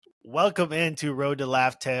Welcome into Road to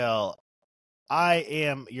Laugh Tale. I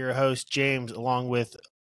am your host, James, along with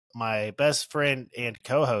my best friend and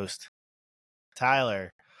co-host,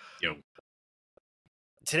 Tyler. Yo.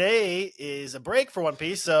 Today is a break for One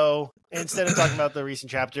Piece, so instead of talking about the recent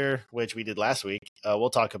chapter, which we did last week, we'll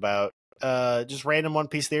talk about just random One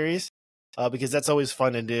Piece theories, because that's always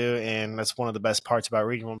fun to do, and that's one of the best parts about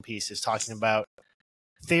reading One Piece is talking about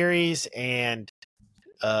theories and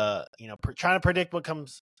trying to predict what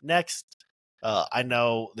comes next. I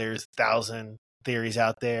know there's 1,000 theories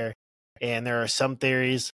out there, and there are some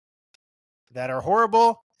theories that are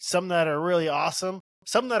horrible, some that are really awesome,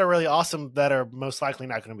 some that are really awesome that are most likely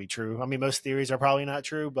not going to be true. I mean, most theories are probably not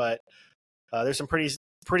true, but there's some pretty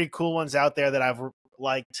cool ones out there that I've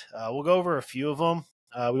liked. We'll go over a few of them.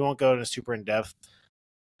 We won't go into super in depth.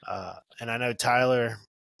 And I know, Tyler,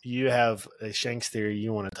 you have a Shanks theory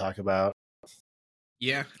you want to talk about.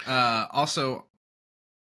 Yeah. Also,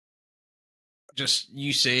 just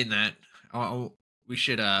you saying that, we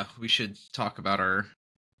should talk about our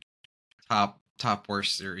top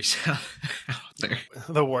worst theories out there.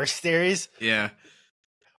 The worst theories? Yeah.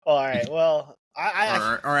 All right. Well,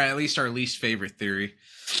 or at least our least favorite theory.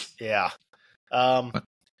 Yeah.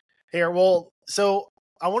 Here. Well, so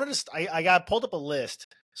I wanted to. I got pulled up a list.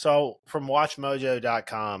 So from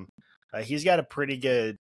WatchMojo.com, he's got a pretty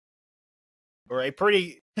good, or a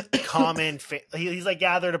pretty common. He's like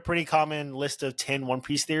gathered a pretty common list of 10 One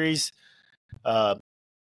Piece theories, that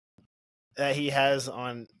he has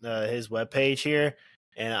on his webpage here,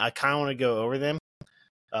 and I kind of want to go over them.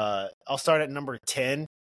 I'll start at number 10.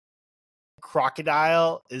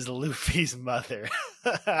 Crocodile is Luffy's mother.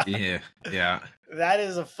 Yeah. That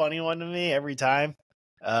is a funny one to me every time.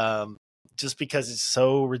 Just because it's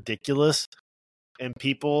so ridiculous and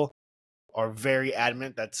people are very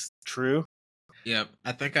adamant that's true. Yeah.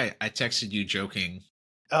 I think I texted you joking.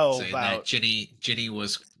 Saying that Ginny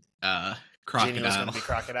was Crocodile. Ginny was going to be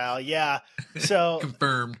Crocodile. Yeah. So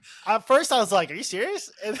confirmed. At first I was like, are you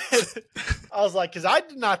serious? And then I was like, because I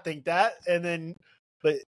did not think that. And then,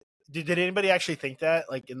 but did anybody actually think that,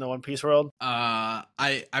 like, in the One Piece world? I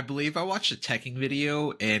believe I watched a teching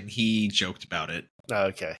video and he joked about it. Oh,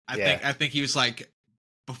 okay. I think he was like,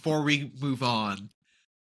 before we move on,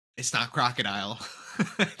 it's not Crocodile.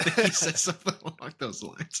 I think he said something along those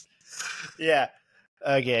lines. Yeah.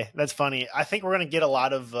 Okay, that's funny. I think we're gonna get a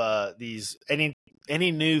lot of these. Any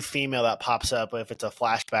new female that pops up, if it's a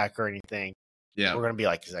flashback or anything, yeah, we're gonna be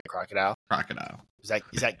like, is that Crocodile? Crocodile. Is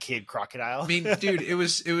that kid Crocodile? I mean, dude, it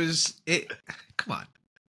was. Come on,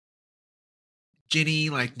 Ginny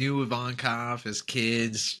knew Ivankov as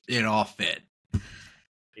kids. It all fit.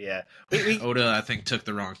 Yeah, Oda, I think, took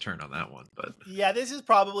the wrong turn on that one, but yeah, this is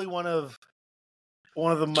probably one of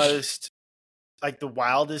the most, like, the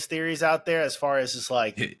wildest theories out there, as far as just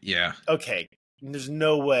like, yeah, okay, there's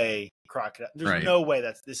no way Crocodile. There's no way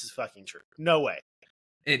this is fucking true. No way.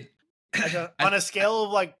 On a scale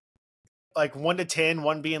of like 1 to 10,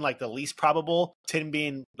 1 being like the least probable, 10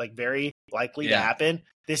 being like very likely to happen.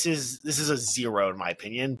 This is a 0 in my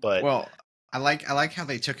opinion. But well, I like how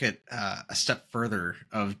they took it a step further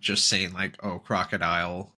of just saying like, oh,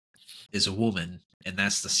 Crocodile is a woman, and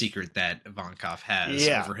that's the secret that Ivankov has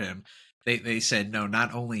over him. They said, no,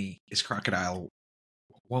 not only is Crocodile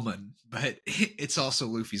a woman, but it's also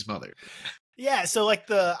Luffy's mother. Yeah, so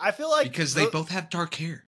I feel like because they both have dark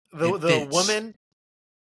hair. The woman,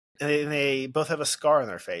 and they both have a scar on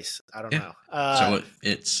their face. I don't know. So it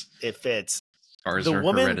fits. It fits. Scars the are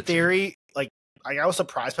woman hereditary. theory, I was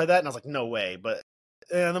surprised by that, and I was like, no way. But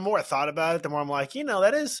the more I thought about it, the more I'm like,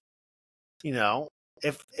 that is,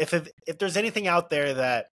 if there's anything out there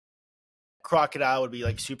that Crocodile would be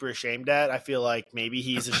like super ashamed at, I feel like maybe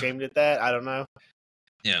he's ashamed at that. I don't know.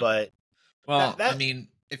 Yeah. But I mean,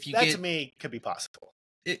 if you to me could be possible.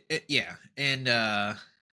 Yeah, and I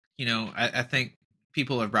think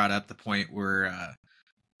people have brought up the point where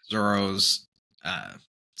Zoro's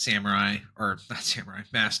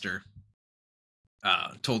master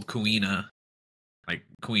told Kuina's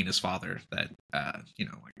father that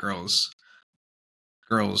girls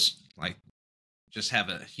just have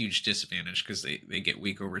a huge disadvantage because they get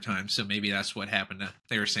weak over time. So maybe that's what happened.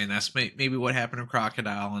 They were saying that's maybe what happened to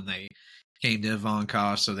Crocodile, and they came to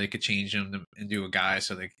Ivankov so they could change him and do a guy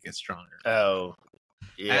so they could get stronger. Oh,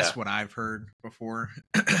 yeah. That's what I've heard before.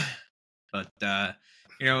 But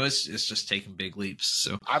it's just taking big leaps.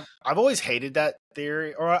 So I've always hated that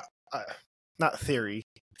theory, or not theory,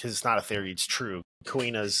 because it's not a theory. It's true.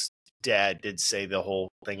 Kuina's dad did say the whole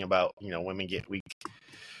thing about women get weak.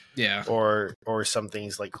 Yeah. Or some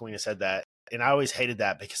things, like Kuina said that, and I always hated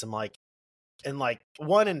that because I'm like, and like,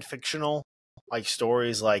 one, in fictional like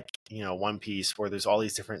stories like, One Piece, where there's all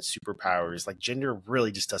these different superpowers, like gender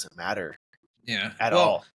really just doesn't matter. Yeah. At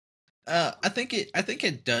all. I think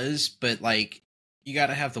it does, but like you got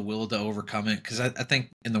to have the will to overcome it, because I think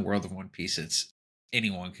in the world of One Piece, it's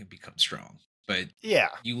anyone can become strong, but yeah,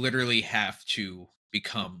 you literally have to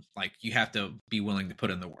become, like, you have to be willing to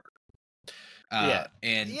put in the work. But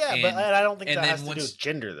I don't think that has to do with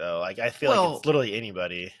gender, though. Like, I feel like it's literally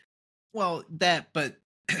anybody. Well, but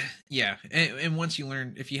yeah, and once you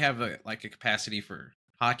learn, if you have a capacity for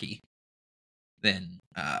hockey, then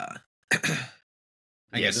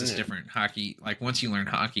I guess it's different. Hockey, like once you learn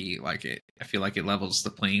hockey, like I feel like it levels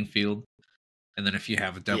the playing field, and then if you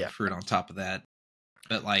have a double fruit on top of that,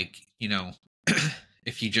 but like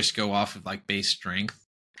if you just go off of like base strength,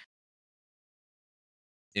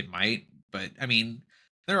 it might. But I mean,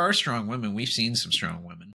 there are strong women. We've seen some strong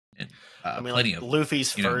women, and plenty like of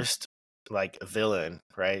Luffy's first like villain,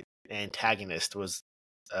 right? Antagonist was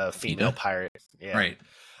a female pirate. Yeah. Right.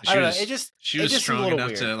 I don't know. She was just strong enough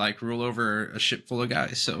weird to like rule over a ship full of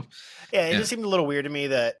guys. So it just seemed a little weird to me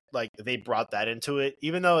that like they brought that into it,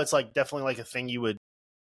 even though it's like definitely like a thing you would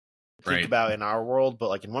think about in our world, but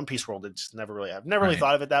like in One Piece world, it's never really. I've never really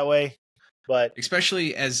thought of it that way. But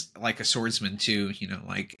especially as like a swordsman too,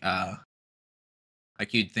 like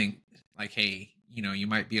you'd think like, hey, you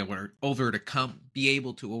might be able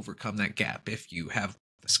to overcome that gap if you have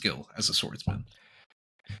the skill as a swordsman.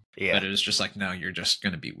 Yeah. But it was just like, no, you're just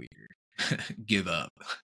gonna be weird. Give up.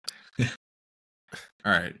 All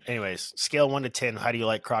right. Anyways, scale 1 to 10. How do you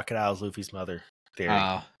like Crocodile's Luffy's mother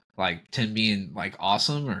theory? Like 10 being like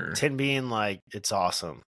awesome, or 10 being like it's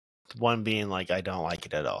awesome. 1 being like I don't like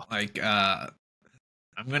it at all. Like I'm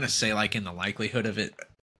gonna say like in the likelihood of it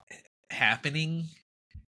happening,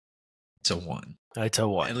 it's a 1. It's a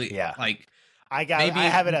 1. Yeah. Like I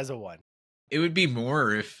have it as a 1. It would be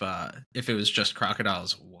more if it was just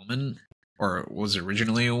Crocodile's a woman, or was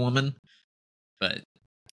originally a woman. But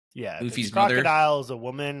yeah, Luffy's Crocodile is a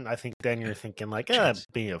woman, I think then you're thinking like,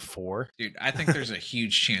 being a 4. Dude, I think there's a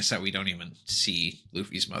huge chance that we don't even see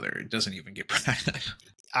Luffy's mother. It doesn't even get brought up.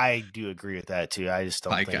 I do agree with that too. I just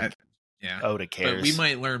don't think Oda cares. But we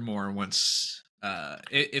might learn more once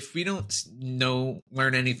if we don't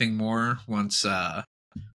learn anything more once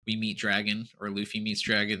we meet Dragon, or Luffy meets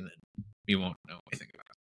Dragon, then we won't know anything about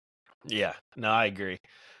it. Yeah, no, I agree.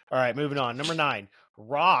 All right, moving on. Number 9.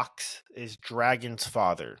 Rocks is Dragon's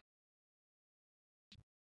father.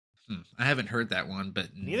 I haven't heard that one, but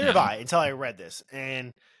neither have I until I read this.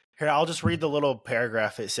 And here, I'll just read the little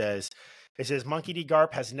paragraph. It says, Monkey D.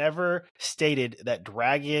 Garp has never stated that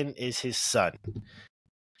Dragon is his son.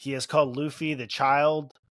 He has called Luffy the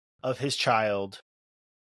child of his child,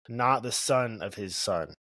 not the son of his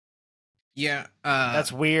son. Yeah.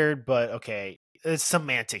 That's weird, but okay. It's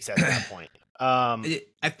semantics at that point.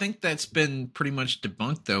 I think that's been pretty much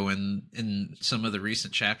debunked, though, in some of the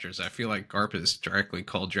recent chapters. I feel like Garp has directly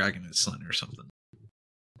called Dragon his son or something.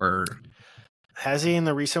 Or has he in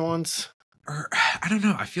the recent ones? Or I don't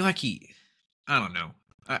know. I feel like I don't know.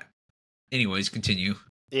 Anyways, continue.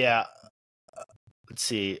 Yeah. Let's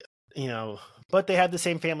see. But they have the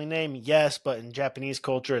same family name, yes, but in Japanese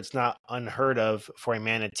culture, it's not unheard of for a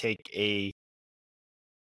man to take a...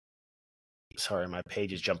 Sorry, my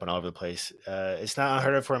page is jumping all over the place. It's not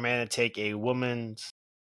unheard of for a man to take a woman's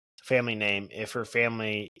family name if her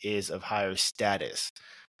family is of higher status.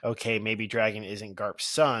 Okay, maybe Dragon isn't Garp's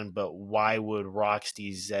son, but why would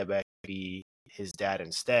Roxy Zebek be his dad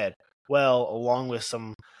instead? Well, along with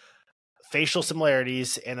some facial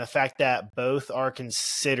similarities and the fact that both are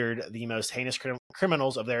considered the most heinous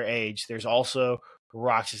criminals of their age, there's also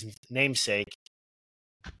Rox's namesake,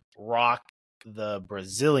 Rock the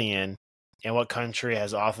Brazilian. And what country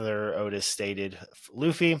has author Otis stated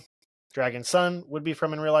Luffy, Dragon's son, would be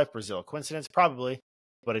from in real life? Brazil. Coincidence? Probably,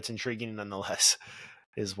 but it's intriguing nonetheless,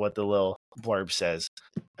 is what the little blurb says.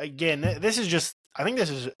 Again, I think this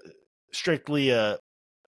is strictly a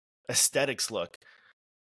aesthetics look.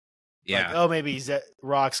 Yeah. Like, maybe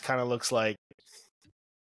Rocks kind of looks like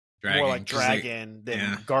more like Dragon than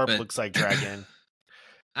Garp looks like Dragon.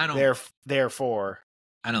 Therefore,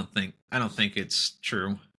 I don't think it's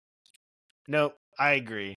true. Nope, I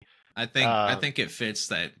agree. I think it fits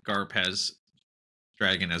that Garp has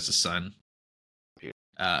Dragon as a son.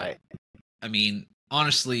 Right. I mean,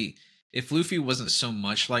 honestly, if Luffy wasn't so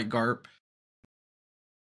much like Garp,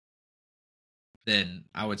 then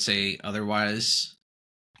I would say otherwise.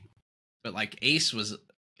 But like Ace was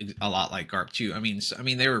a lot like Garp too. I mean,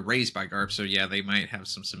 they were raised by Garp, so yeah, they might have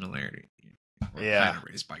some similarity. Yeah, kind of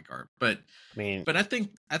raised by Garp, but I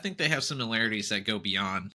think they have similarities that go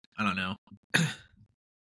beyond. I don't know.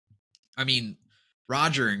 I mean,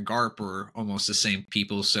 Roger and Garp were almost the same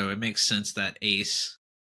people, so it makes sense that Ace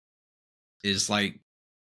is like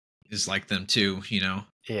them too, you know?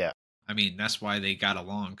 Yeah. I mean, that's why they got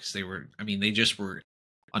along, because they just were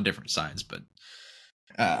on different sides, but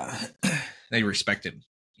uh they respected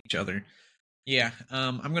each other. Yeah,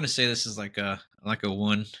 I'm gonna say this is like a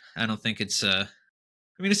 1. I don't think it's I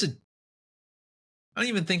don't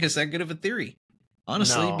even think it's that good of a theory,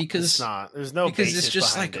 honestly, No, it's because not. There's no basis it's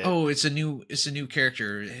just behind like, it. oh, it's a new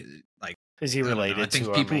character. Like, is he I don't know. I related think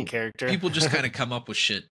to our main character? people just kind of come up with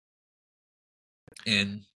shit,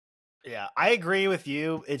 and yeah, I agree with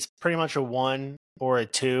you. It's pretty much a 1 or a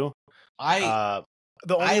 2.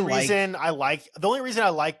 The only reason I like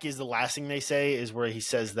is the last thing they say is where he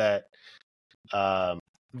says that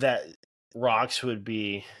that Rocks would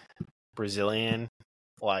be Brazilian.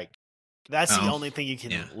 Like that's the only thing you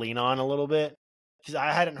can lean on a little bit, because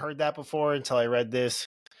I hadn't heard that before until I read this.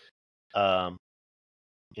 There's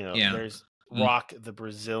Rock the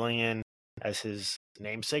Brazilian as his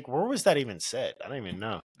namesake. Where was that even said? I don't even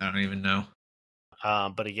know.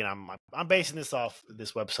 But again, I'm basing this off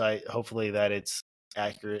this website. Hopefully that it's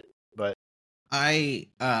accurate. But I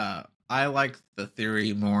like the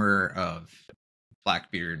theory more of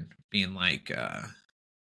Blackbeard being like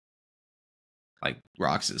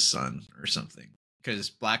Rox's son or something, because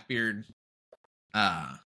Blackbeard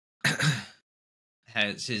has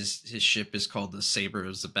his ship is called the Saber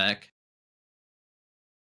of Zebek,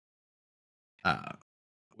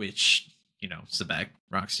 which, Zebek,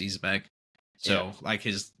 Roxy Zebek. So like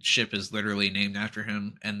his ship is literally named after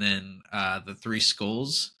him. And then the 3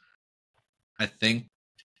 skulls, I think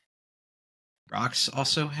Rox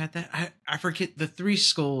also had that. I forget, the 3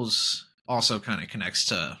 skulls also kind of connects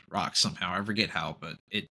to Rox somehow. I forget how, but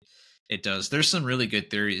it does. There's some really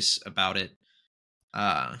good theories about it.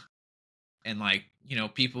 And like,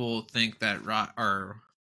 people think that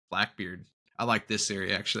Blackbeard, I like this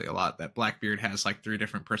theory actually a lot, that Blackbeard has like 3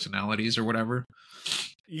 different personalities or whatever.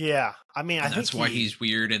 Yeah, I mean, I think that's why he's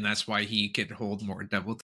weird, and that's why he could hold more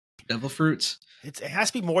devil fruits. It has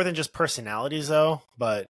to be more than just personalities, though.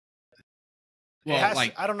 But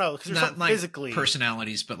I don't know, because there's not like physically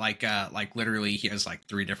personalities, but like literally, he has like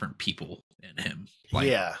 3 different people in him.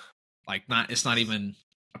 It's not even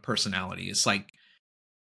a personality. It's like,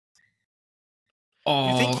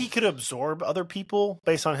 you think he could absorb other people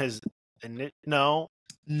based on his? No,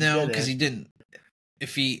 because he didn't.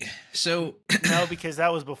 No, because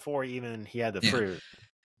that was before even he had the fruit.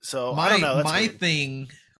 So I don't know. That's my thing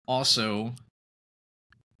also.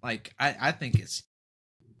 Like, I think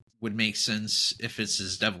would make sense if it's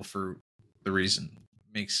his devil fruit. The reason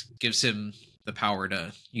gives him the power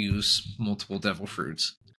to use multiple devil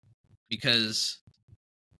fruits, because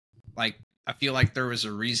like I feel like there was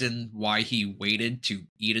a reason why he waited to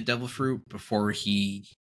eat a devil fruit before he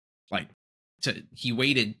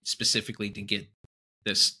waited specifically to get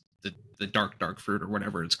the dark fruit or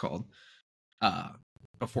whatever it's called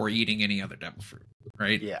before eating any other devil fruit,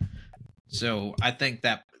 right? Yeah. So I think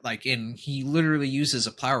that he literally uses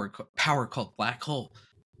a power called black hole.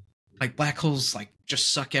 Like, black holes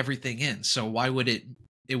just suck everything in. So why would it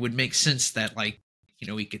would make sense that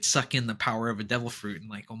he could suck in the power of a devil fruit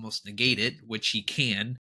and almost negate it, which he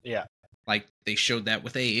can. Yeah. Like, they showed that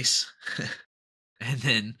with Ace. And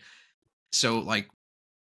then so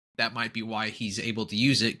that might be why he's able to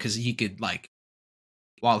use it, because he could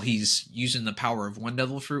while he's using the power of one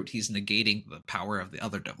devil fruit, he's negating the power of the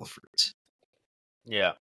other devil fruits.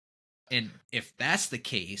 Yeah. And if that's the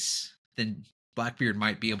case, then Blackbeard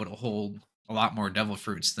might be able to hold a lot more devil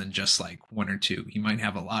fruits than just 1 or 2. He might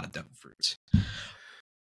have a lot of devil fruits.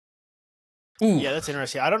 Ooh. Yeah, that's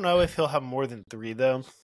interesting. I don't know if he'll have more than 3, though.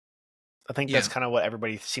 I think that's kind of what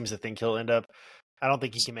everybody seems to think he'll end up. I don't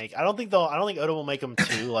think he can make. I don't think Oda will make him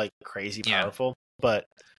too crazy powerful. But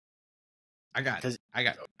I got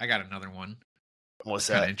another one. What's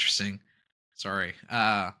that? Kind of interesting. Sorry.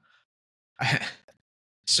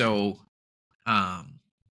 So, God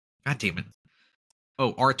damn it.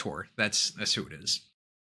 Oh, Artor. That's who it is.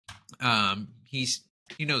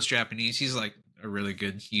 He knows Japanese. He's a really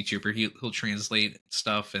good YouTuber. He'll translate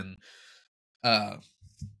stuff, and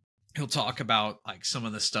he'll talk about some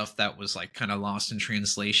of the stuff that was kind of lost in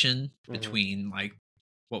translation between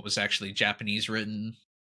what was actually Japanese written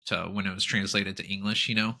to when it was translated to English,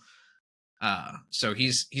 so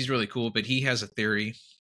he's really cool, but he has a theory.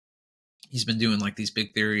 He's been doing these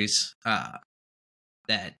big theories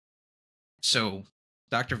that so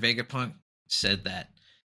Dr. Vegapunk said that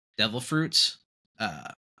devil fruits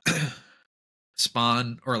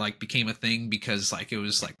spawn or became a thing because it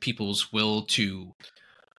was people's will to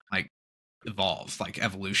evolve, like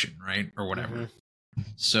evolution, right? Or whatever. Mm-hmm.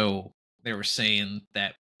 So they were saying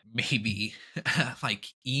that maybe like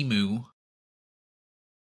Emu,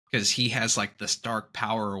 because he has like this dark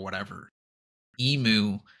power or whatever.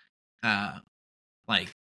 Emu, like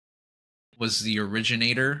was the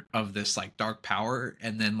originator of this like dark power,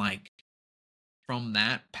 and then like from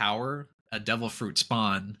that power, a devil fruit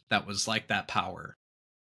spawned that was like that power,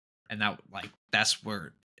 and that like that's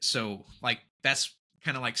where so like that's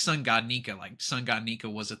kind of like Sun God Nika. Like Sun God Nika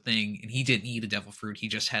was a thing, and he didn't eat a devil fruit. He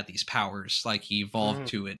just had these powers. Like he evolved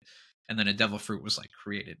to it, and then a devil fruit was like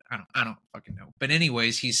created. I don't fucking know. But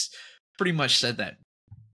anyways, he's pretty much said that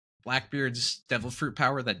Blackbeard's devil fruit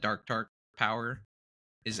power, that dark power,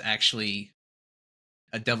 is actually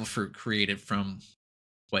a devil fruit created from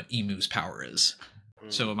what Emu's power is.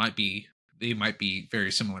 So they might be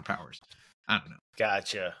very similar powers. I don't know.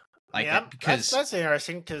 Gotcha. Like yeah, because that's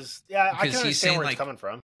interesting because I can understand where it's like, coming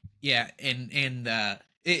from. Yeah, and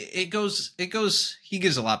it goes he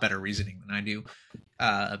gives a lot better reasoning than I do.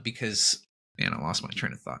 Because man, I lost my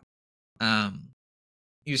train of thought.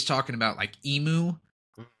 He was talking about like Emu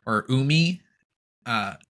or Umi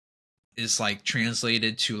is like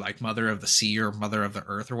translated to like mother of the sea or mother of the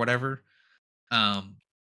earth or whatever. Oh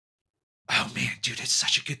man, dude, it's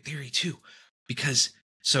such a good theory too. Because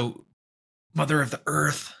so mother of the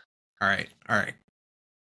earth. All right. I'm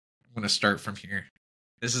gonna start from here.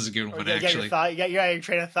 This is a good one, actually. You got your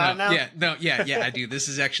train of thought now? Yeah, I do. This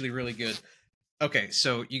is actually really good. Okay,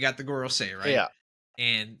 so you got the Gorosei, right? Yeah.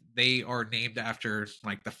 And they are named after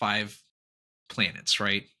like the 5 planets,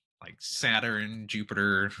 right? Like Saturn,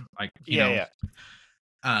 Jupiter, like you know.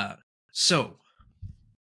 Yeah. So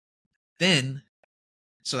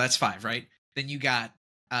that's 5, right? Then you got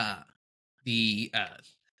the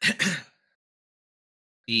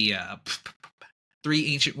the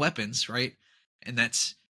 3 ancient weapons, right? And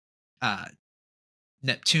that's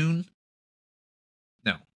Neptune.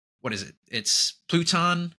 No, what is it? It's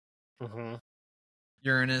Pluton,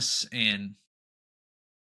 Uranus, and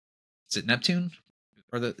is it Neptune?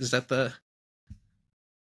 Or is that the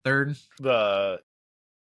third? The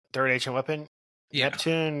third ancient weapon? Yeah.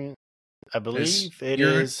 Neptune, I believe it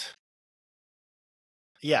is.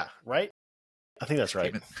 Yeah, right? I think that's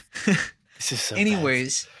right. This is so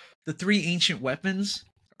Anyways, the 3 ancient weapons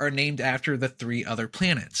are named after the 3 other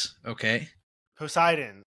planets, okay?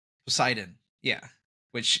 Poseidon, yeah.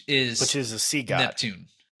 Which is a sea god. Neptune.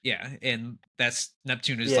 Yeah, and that's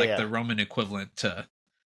Neptune is the Roman equivalent to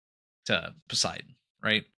Poseidon,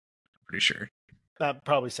 right? I'm pretty sure. That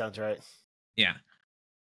probably sounds right. Yeah.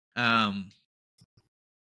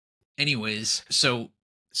 Anyways, so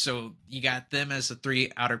you got them as the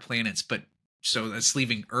 3 outer planets, but so that's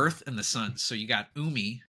leaving Earth and the Sun. So you got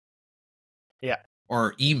Umi. Yeah.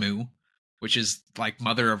 Or Emu, which is like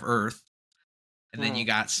mother of Earth. And then you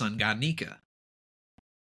got Sun God Nika.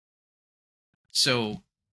 So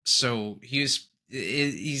he's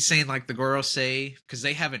saying like the Gorosei, because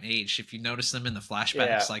they haven't aged. If you notice them in the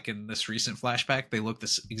flashbacks, like in this recent flashback, they look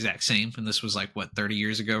the exact same. And this was like, what, 30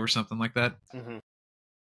 years ago or something like that? Mm-hmm.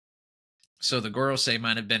 So the Gorosei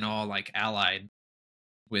might have been all like allied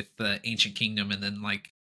with the Ancient Kingdom, and then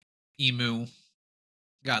like Emu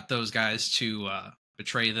got those guys to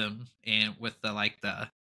betray them, and with the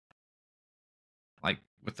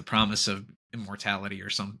with the promise of immortality or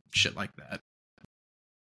some shit like that.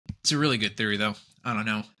 It's a really good theory, though. I don't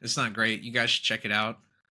know. It's not great. You guys should check it out.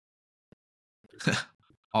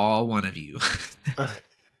 All one of you.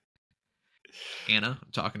 Anna,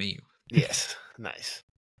 I'm talking to you. Yes. Nice.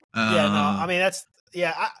 Yeah, no, I mean, that's,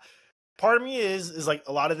 part of me is like,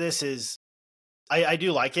 a lot of this is, I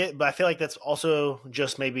do like it, but I feel like that's also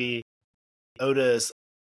just maybe Oda's,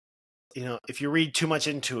 if you read too much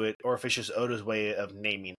into it, or if it's just Oda's way of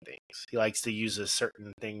naming things. He likes to use a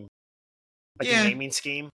certain thing, like a naming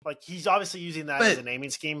scheme. Like, he's obviously using that as a naming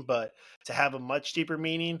scheme, but to have a much deeper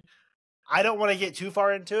meaning, I don't want to get too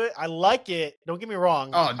far into it. I like it. Don't get me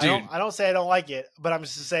wrong. Oh, dude. I don't say I don't like it, but I'm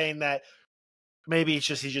just saying that maybe it's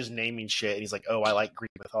just he's just naming shit, and he's like, oh, I like Greek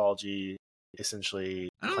mythology, essentially.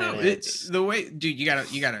 I don't know. The way, dude,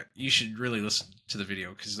 you should really listen to the video,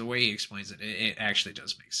 because the way he explains it actually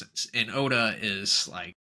does make sense. And Oda is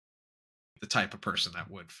like the type of person that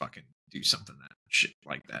would fucking do something shit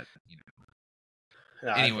like that,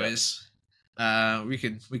 Yeah, anyways, we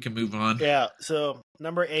can move on. Yeah. So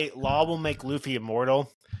number 8, Law will make Luffy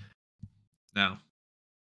immortal. No,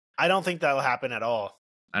 I don't think that'll happen at all.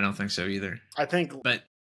 I don't think so either. I think, but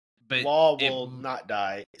Law will not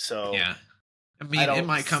die. So yeah, I mean, it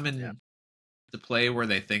might come in to play where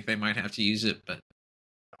they think they might have to use it, but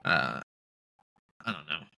I don't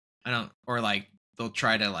know. Or like they'll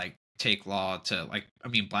try to like take Law to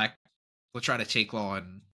Black will try to take Law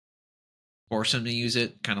and force him to use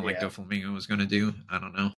it, kind of like Doflamingo was going to do. I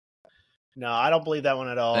don't know. No, I don't believe that one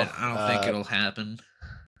at all. But I don't think it'll happen.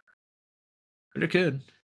 But it could.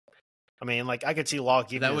 I mean, like, I could see Law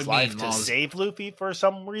giving his life to save Luffy for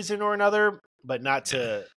some reason or another, but not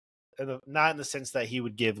not in the sense that he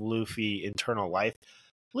would give Luffy eternal life.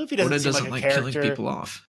 Luffy doesn't seem like a character. Killing people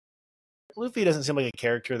off. Luffy doesn't seem like a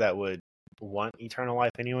character that would want eternal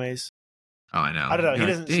life anyways. Oh, I know. I don't know. He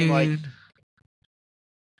doesn't seem like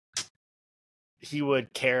he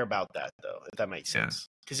would care about that, though, if that makes sense.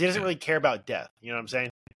 Because he doesn't really care about death. You know what I'm saying?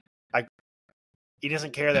 He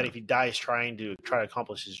doesn't care that if he dies trying to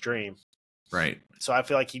accomplish his dream. Right. So I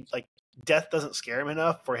feel like death doesn't scare him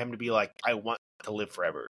enough for him to be like, I want to live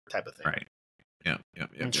forever type of thing. Right. Yeah.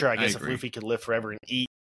 I'm sure. I guess if Luffy could live forever and eat,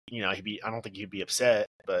 I don't think he'd be upset.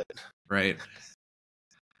 But right.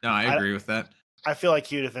 No, I agree with that. I feel like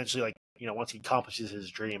he would eventually once he accomplishes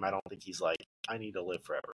his dream, I don't think he's like, I need to live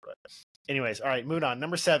forever. But anyways, all right, moving on.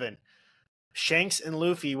 Number 7, Shanks and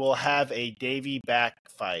Luffy will have a Davy back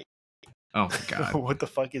fight. Oh my god! What the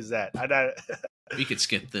fuck is that? We could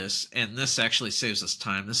skip this, and this actually saves us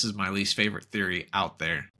time. This is my least favorite theory out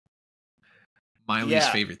there.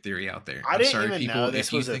 Least favorite theory out there. I'm sorry, people.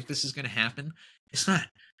 If you think this is going to happen, it's not.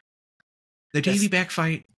 The Davy back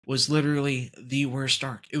fight was literally the worst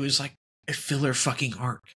arc. It was like a filler fucking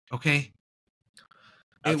arc. Okay,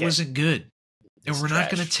 it wasn't good, and we're not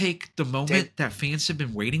going to take the moment that fans have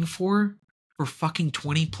been waiting for fucking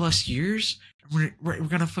 20 plus years. We're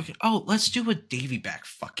gonna fucking let's do a Davy back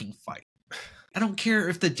fucking fight. I don't care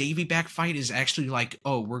if the Davy back fight is actually like,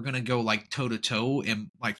 we're gonna go like toe to toe and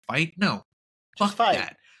like fight. No, fuck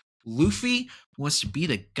that. Luffy wants to be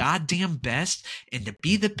the goddamn best, and to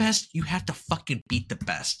be the best, you have to fucking beat the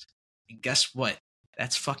best. And guess what?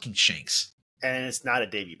 That's fucking Shanks. And it's not a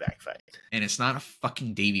Davy back fight. And it's not a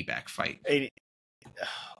fucking Davy back fight.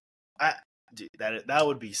 Dude, that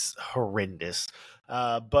would be horrendous.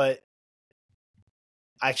 But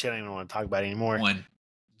actually, I don't even want to talk about it anymore.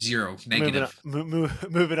 1-0 negative.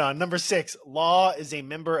 Moving on. Number 6, Law is a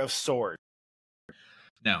member of Sword.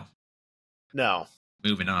 No.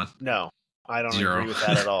 Moving on. No, I don't agree with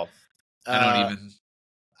that at all. I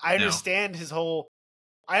understand his whole.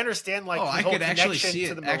 I understand his I whole could actually connection see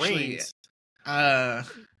to it. the Marines. Yeah.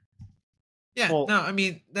 Well, no, I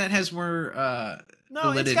mean that has more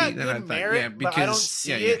validity it's got than good I thought. merit, Yeah, because but I don't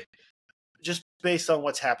see it just based on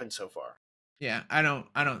what's happened so far. Yeah, I don't.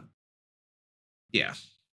 Yeah.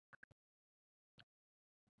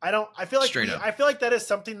 I feel like that is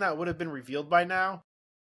something that would have been revealed by now.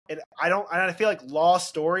 And I feel like Law's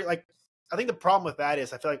story, I think the problem with that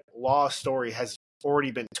is I feel like Law's story has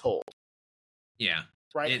already been told. Yeah.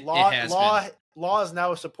 Right? Law is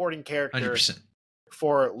now a supporting character 100%.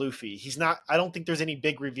 For Luffy. He's not. I don't think there's any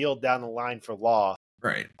big reveal down the line for Law.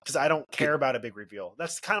 Right. Because I don't care about a big reveal.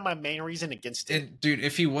 That's kind of my main reason against it. And dude,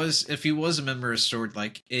 if he was a member of Sword,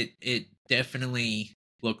 it definitely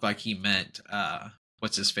looked like he met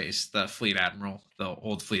what's his face? The fleet admiral, the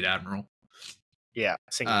old fleet admiral. Yeah,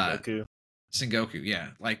 Sengoku. Sengoku, yeah.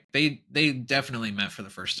 They definitely met for the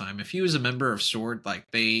first time. If he was a member of Sword,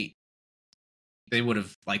 they would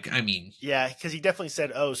have yeah, because he definitely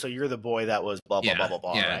said, "Oh, so you're the boy that was blah blah blah blah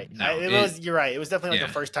blah." Yeah, right? No, you're right. It was definitely a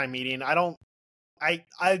first time meeting. I don't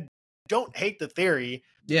hate the theory.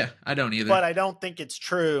 Yeah, I don't either. But I don't think it's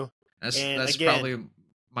true. That's again, probably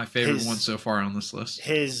my favorite one so far on this list.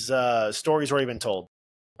 His story's already been told.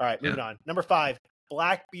 All right, moving on. Number 5,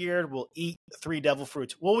 Blackbeard will eat 3 devil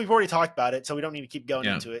fruits. Well, we've already talked about it, so we don't need to keep going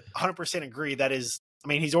into it. 100% agree. That is,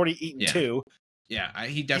 he's already eaten 2. Yeah,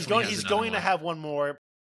 he definitely he's going to have one more.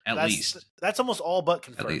 At least. That's almost all but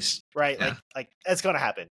confirmed. At least. Right? Yeah. Like that's going to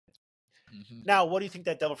happen. Mm-hmm. Now, what do you think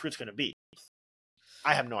that devil fruit's going to be?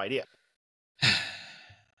 I have no idea.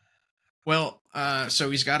 Well, so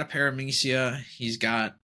he's got a paramecia. He's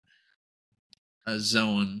got a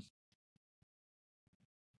zone.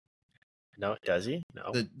 No, does he?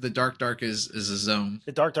 No. The dark is a zone.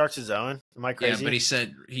 The dark's a zone. Am I crazy? Yeah, but he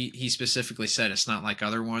said he specifically said it's not like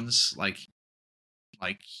other ones. Like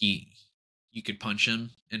you could punch him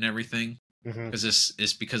and everything because this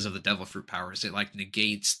is because of the devil fruit powers. It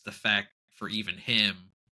negates the fact for even him.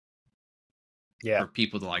 Yeah. For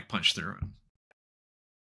people to punch through him.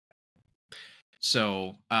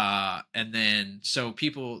 So and then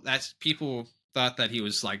people thought that he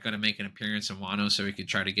was going to make an appearance in Wano so he could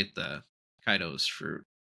try to get the Kaido's fruit.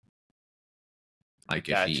 If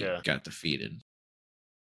he got defeated.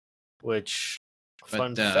 Which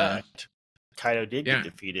fun fact, Kaido did get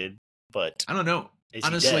defeated, but I don't know.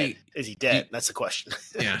 Honestly, is he dead? That's the question.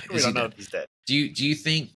 Yeah, we don't know if he's dead. Do you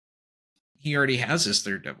think he already has his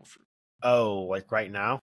third devil fruit. Oh, like right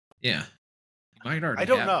now? Yeah. He might already I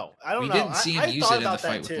don't have know. it. We didn't see him I use thought it in the about that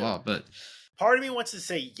fight with too. Law, but part of me wants to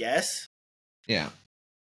say yes. Yeah.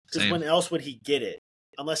 Because when else would he get it?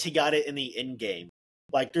 Unless he got it in the end game.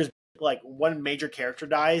 Like there's like one major character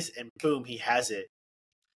dies and boom, he has it.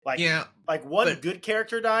 Like one good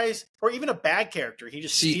character dies, or even a bad character, he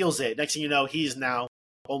just steals it. Next thing you know, he's now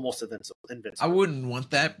almost invincible. I wouldn't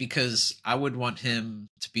want that because I would want him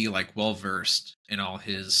to be like well versed in all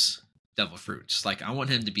his devil fruits. Like I want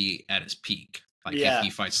him to be at his peak. Like if he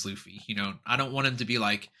fights Luffy, you know, I don't want him to be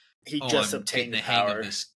like, he just I'm getting the hang of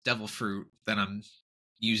this devil fruit that I'm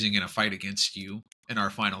using in a fight against you in our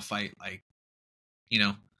final fight. Like, you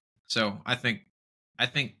know, so I think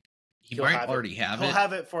he might already have it. He'll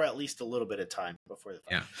have it for at least a little bit of time before the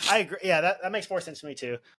fight. Yeah, I agree. Yeah, that makes more sense to me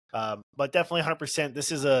too. But definitely 100%.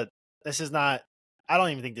 This is not. I don't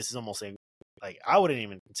even think this is almost a like. I wouldn't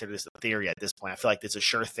even consider this a theory at this point. I feel like it's a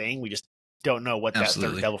sure thing. We just don't know what that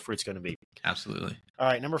third devil fruit's going to be. Absolutely. All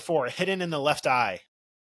right, number 4, hidden in the left eye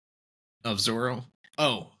of Zoro.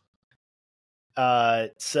 Oh.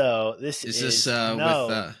 So this is this no.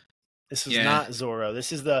 With this is not Zoro.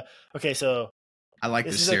 This is the okay. So I like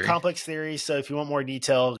this is theory. A complex theory. So if you want more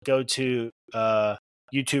detail, go to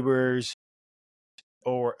YouTubers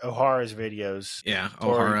or O'Hara's videos. Yeah,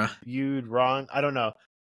 O'Hara. You'd Ron. I don't know.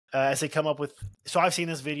 As they come up with. So I've seen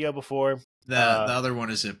this video before. The other one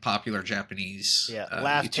is a popular Japanese. Yeah,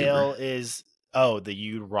 Laugh Tale is the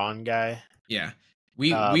Yude Ron guy. Yeah,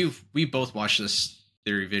 we both watched this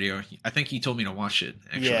theory video. I think he told me to watch it.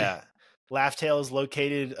 Actually, yeah. Laugh Tale is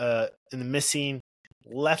located in the missing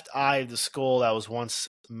left eye of the skull that once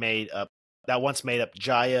made up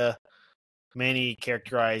Jaya. Many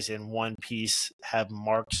characterized in One Piece have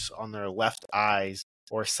marks on their left eyes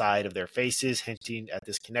or side of their faces, hinting at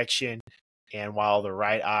this connection. And while the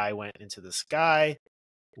right eye went into the sky,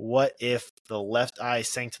 what if the left eye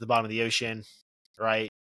sank to the bottom of the ocean? Right.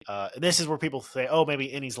 This is where people say, "Oh, maybe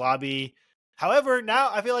Enies Lobby." However, now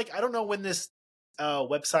I feel like I don't know when this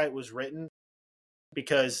website was written,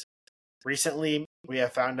 because recently we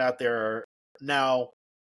have found out there's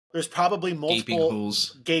probably multiple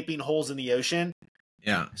gaping holes in the ocean.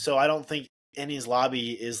 Yeah. So I don't think Enies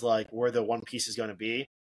Lobby is like where the One Piece is going to be.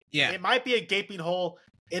 Yeah. It might be a gaping hole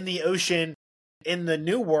in the ocean in the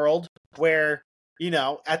New World where,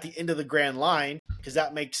 at the end of the Grand Line, because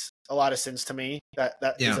that makes a lot of sense to me. That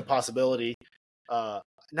is a possibility.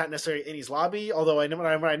 Not necessarily Enies Lobby, although when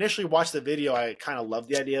I initially watched the video, I kind of loved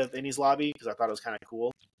the idea of Enies Lobby because I thought it was kind of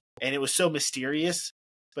cool. And it was so mysterious.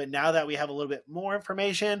 But now that we have a little bit more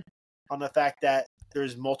information on the fact that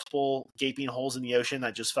there's multiple gaping holes in the ocean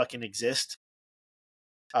that just fucking exist,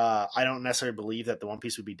 I don't necessarily believe that the One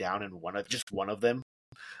Piece would be down in just one of them.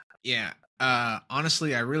 Yeah.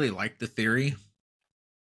 Honestly, I really like the theory,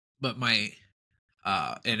 but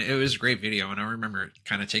and it was a great video, and I remember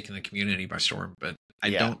kind of taking the community by storm, but I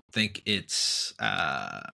don't think it's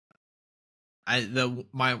my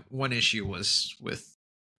one issue was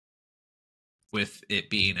with it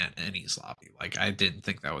being at Enies Lobby. Like I didn't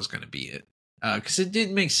think that was going to be it. Cuz it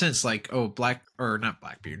didn't make sense, like, not Blackbeard.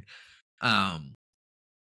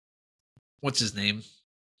 What's his name?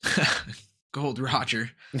 Gold Roger.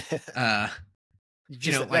 They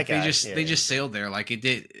just sailed there. Like it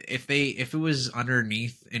did. If it was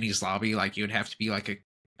underneath Enies Lobby, like it would have to be like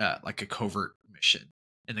a covert mission,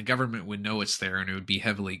 and the government would know it's there, and it would be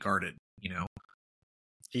heavily guarded.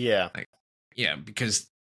 Yeah. Because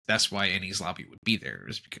that's why Enies Lobby would be there.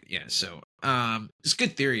 So it's a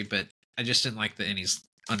good theory, but I just didn't like the Enies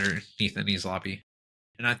underneath Enies Lobby,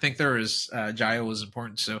 and I think there was Jaya was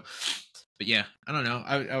important. So, but yeah, I don't know.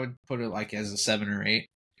 I would put it like as a 7 or 8.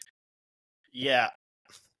 Yeah.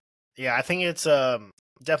 Yeah, I think it's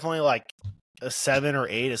definitely like a 7 or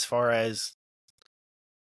 8 as far as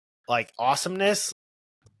like awesomeness.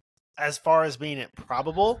 As far as being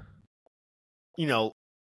probable,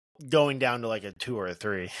 going down to like a 2 or a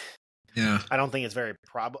 3. Yeah. I don't think it's very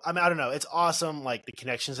probable. I mean, I don't know. It's awesome, like the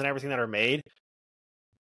connections and everything that are made.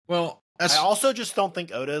 Well, I also just don't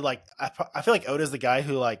think Oda, like, I feel like Oda's the guy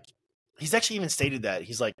who, like, he's actually even stated that.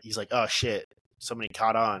 He's like, oh shit, somebody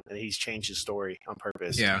caught on, and he's changed his story on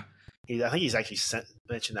purpose. Yeah. I think he's actually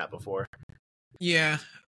mentioned that before. Yeah.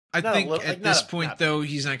 I think at this point, though,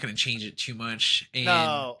 he's not going to change it too much. And,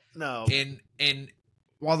 no. And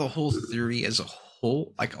while the whole theory as a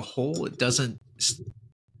whole, it doesn't,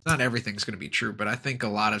 not everything's going to be true, but I think a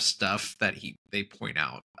lot of stuff that they point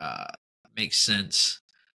out makes sense.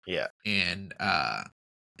 Yeah. And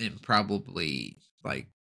probably, like,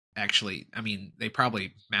 actually, I mean, they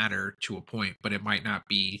probably matter to a point, but it might not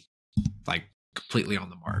be, like, completely on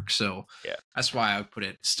the mark. So yeah, that's why I would put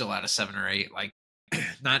it still at a 7 or 8. Like,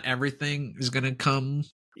 not everything is going to come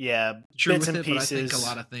true bits with and it, but I think a pieces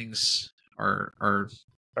lot of things are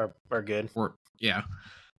good. or yeah.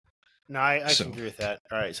 No, I can agree with that.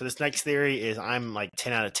 All right, so this next theory is I'm like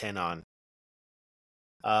 10 out of 10 on.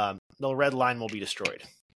 The red line will be destroyed.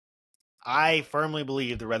 I firmly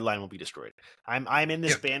believe the red line will be destroyed. I'm in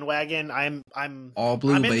this bandwagon. I'm all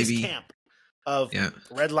blue, I'm in baby. this camp of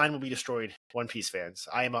red line will be destroyed. One Piece fans,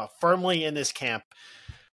 I am firmly in this camp.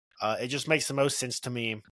 It just makes the most sense to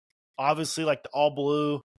me. Obviously, like the all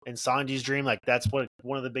blue and Sanji's dream, like that's what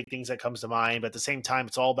one of the big things that comes to mind. But at the same time,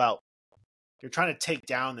 it's all about you're trying to take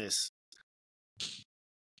down this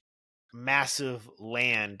massive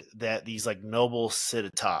land that these like nobles sit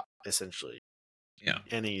atop, essentially. Yeah,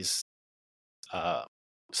 and these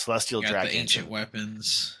celestial dragons, the ancient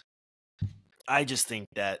weapons. I just think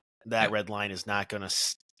that red line is not going to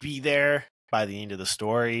be there by the end of the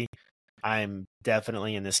story. I'm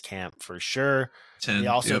definitely in this camp for sure. 10, they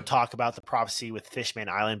also talk about the prophecy with Fishman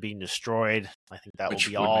Island being destroyed. I think that will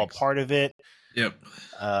be all part of it. Yep.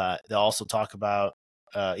 They'll also talk about,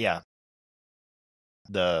 the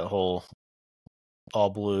whole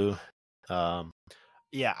all blue. I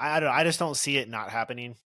don't know. I just don't see it not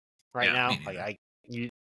happening right now. Like you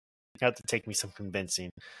have to take me some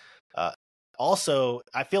convincing. Also,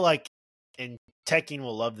 I feel like, and Tekken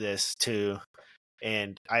will love this too,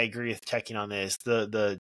 and I agree with Tekken on this.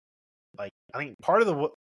 The like, I think part of the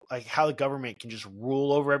like how the government can just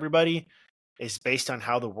rule over everybody is based on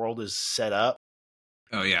how the world is set up.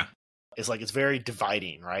 Oh yeah, it's like it's very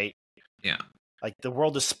dividing, right? Yeah, like the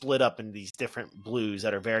world is split up in these different blues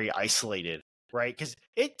that are very isolated, right? Because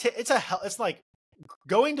it's like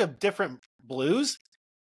going to different blues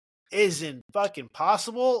isn't fucking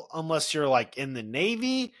possible unless you're like in the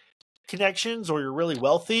Navy connections or you're really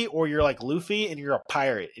wealthy or you're like Luffy and you're a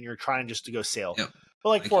pirate and you're trying just to go sail. Yep. But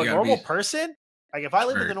like for a normal person, like if I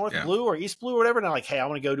live in the North Blue or East Blue or whatever, and I'm like, hey, I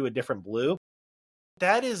want to go to a different blue,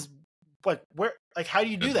 that is like where like how do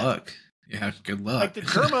you do that? Luck. Yeah, good luck. Like the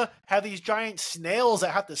Germa have these giant snails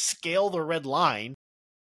that have to scale the red line,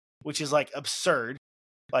 which is like absurd.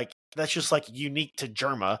 Like that's just like unique to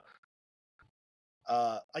Germa.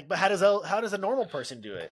 But how does a normal person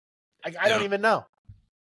do it? I don't even know.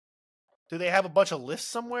 Do they have a bunch of lifts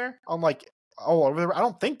somewhere? I'm like, I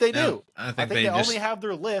don't think they do. I think they only have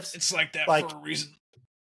their lifts. It's like that for a reason.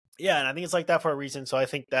 Yeah, and I think it's like that for a reason. So I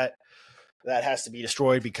think that has to be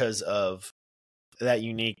destroyed because of that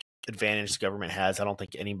unique advantage the government has. I don't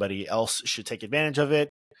think anybody else should take advantage of it.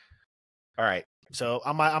 All right, so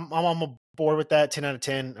I'm on board with that. 10 out of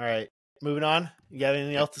 10. All right, moving on. You got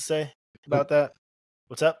anything else to say about that?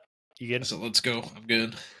 What's up? You good? So let's go. I'm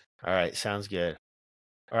good. All right, sounds good.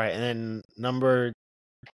 All right, and then number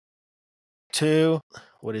 2.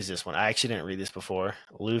 What is this one? I actually didn't read this before.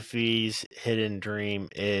 Luffy's hidden dream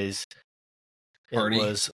is Party. It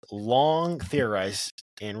was long theorized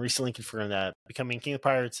and recently confirmed that becoming King of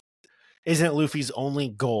Pirates isn't Luffy's only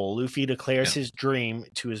goal. Luffy declares his dream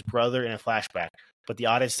to his brother in a flashback, but the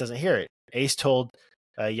audience doesn't hear it. Ace told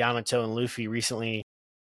Yamato and Luffy recently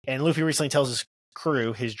tells his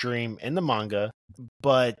crew his dream in the manga,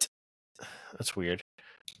 but that's weird.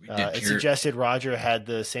 It suggested Roger had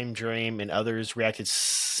the same dream and others reacted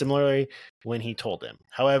similarly when he told him.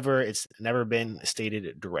 However, it's never been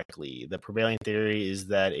stated directly. The prevailing theory is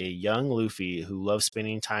that a young Luffy who loved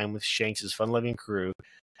spending time with Shanks' fun-loving crew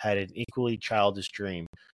had an equally childish dream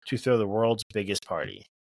to throw the world's biggest party.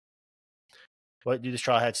 What do the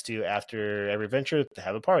Straw Hats do after every adventure? They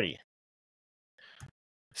have a party.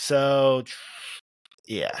 So,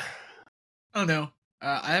 yeah. Oh, no.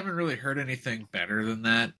 I haven't really heard anything better than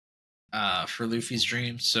that for Luffy's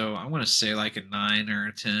dream, so I want to say like a 9 or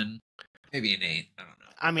a 10, maybe an 8. I don't know.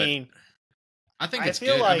 I mean, I think it's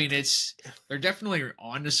good. Like, I mean, they're definitely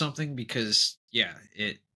on to something because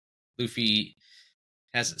Luffy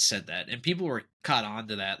hasn't said that, and people were caught on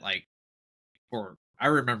to that. Like, I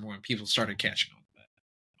remember when people started catching on to that.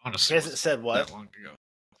 Honestly, he hasn't said what that long ago.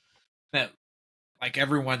 That. Like,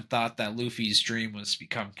 everyone thought that Luffy's dream was to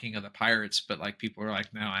become king of the pirates, but, like, people are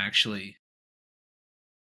like, no, actually,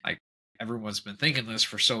 like, everyone's been thinking this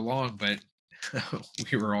for so long, but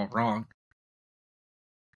we were all wrong.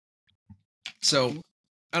 So,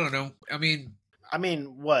 I don't know. I mean,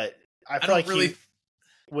 what? I feel like really he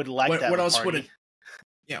would like that. What else party.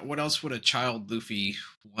 What else would a child Luffy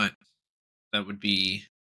want that would be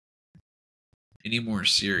any more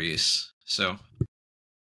serious? So,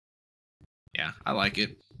 yeah, I like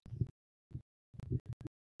it.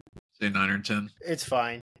 Say 9 or 10. It's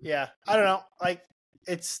fine. Yeah, I don't know. Like,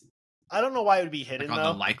 I don't know why it would be hidden like on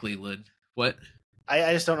though. The likelihood. What?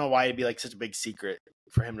 I just don't know why it'd be like such a big secret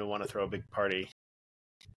for him to want to throw a big party.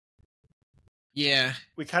 Yeah.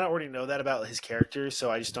 We kind of already know that about his character, so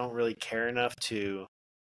I just don't really care enough to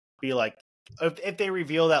be like, if they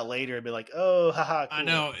reveal that later, it'd be like, oh, haha, cool. I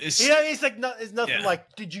know. It's like it's nothing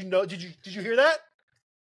like, did you hear that?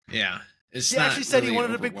 Yeah. He actually said he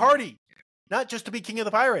wanted a big party, not just to be king of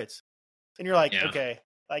the pirates. And you're like, okay.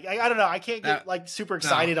 Like, I don't know. I can't get like super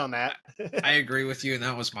excited on that. I agree with you, and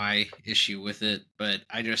that was my issue with it. But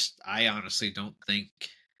I honestly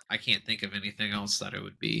I can't think of anything else that it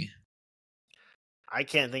would be. I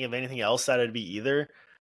can't think of anything else that it'd be either.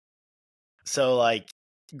 So, like,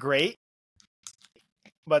 great.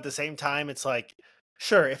 But at the same time, it's like,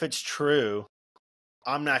 sure, if it's true,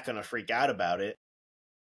 I'm not going to freak out about it.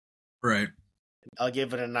 Right. I'll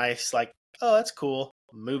give it a nice, like, oh, that's cool.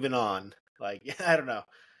 Moving on. Like, I don't know.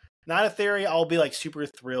 Not a theory. I'll be like super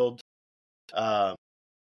thrilled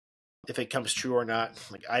if it comes true or not.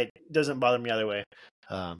 Like, it doesn't bother me either way.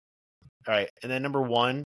 All right. And then number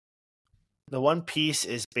 1, the One Piece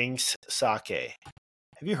is Binks Sake.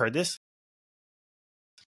 Have you heard this?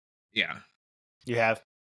 Yeah. You have?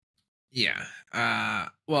 Yeah.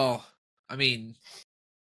 Well, I mean,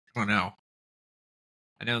 I don't know.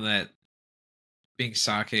 I know that being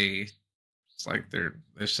sake, it's like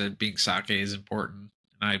they said being sake is important,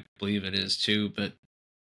 and I believe it is too. But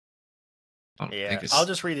I'll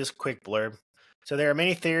just read this quick blurb. So there are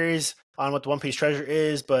many theories on what the One Piece treasure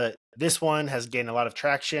is, but this one has gained a lot of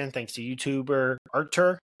traction thanks to YouTuber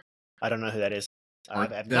Artur. I don't know who that is.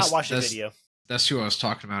 I've not watched the video. That's who I was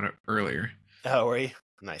talking about earlier. Oh, were you?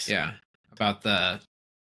 Nice. Yeah, about the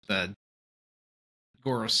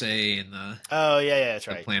Gorosei and the that's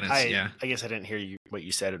right. Planets. I guess I didn't hear what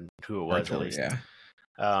you said and who it was. Artur, at least.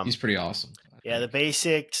 Yeah, he's pretty awesome. The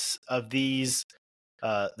basics of these.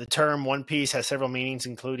 The term One Piece has several meanings,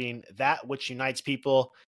 including that which unites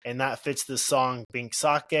people, and that fits the song Bink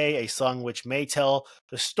Sake, a song which may tell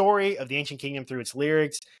the story of the ancient kingdom through its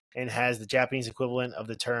lyrics and has the Japanese equivalent of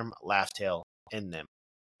the term laugh tale in them.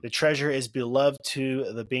 The treasure is beloved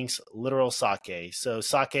to the Bink's literal sake. So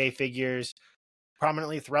sake figures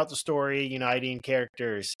prominently throughout the story, uniting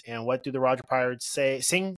characters. And what do the Roger Pirates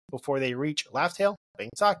sing before they reach laugh tale? Bink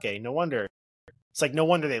Sake. No wonder. It's like no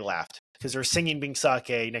wonder they laughed. Because they're singing Bink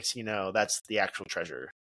Sake, next thing you know, that's the actual treasure.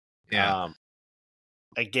 Yeah.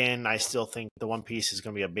 Again, I still think the One Piece is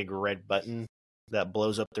going to be a big red button that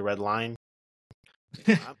blows up the red line.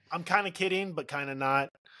 I'm kind of kidding, but kind of not.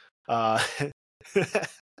 I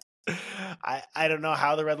don't know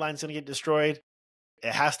how the red line's going to get destroyed.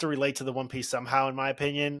 It has to relate to the One Piece somehow, in my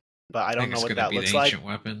opinion, but I don't know what that looks like. Ancient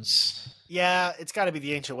weapons. Yeah, it's got to be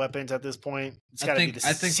the ancient weapons at this point. It's got to be the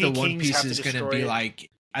I think the One Piece is going to be like.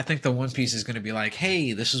 I think the One Piece is going to be like,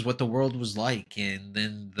 hey, this is what the world was like, and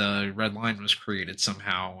then the red line was created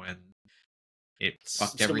somehow, and it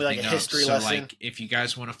fucked everything like a up. History so, lesson. like, if you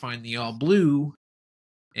guys want to find the all blue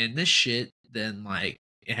in this shit, then like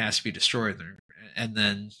it has to be destroyed there, and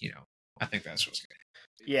then I think that's what's going to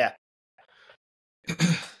happen. Yeah.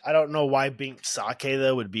 I don't know why Bink Sake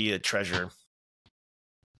though would be a treasure.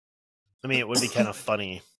 I mean, it would be kind of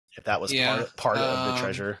funny if that was part of the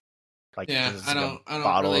treasure. Like, I don't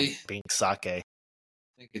bottle really of Bink Sake.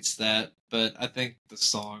 think it's that, but I think the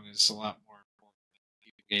song is a lot more important than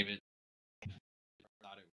people gave it.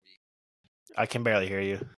 Thought it would be. I can barely hear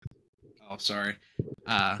you. Oh, sorry.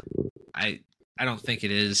 I don't think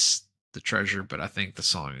it is the treasure, but I think the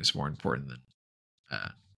song is more important than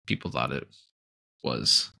people thought it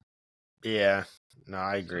was. Yeah. No,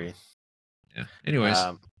 I agree. Yeah. Anyways.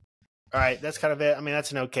 All right, that's kind of it. I mean,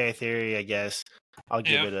 that's an okay theory, I guess. I'll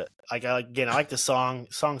give it I like the song.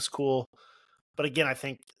 The song's cool. But again, I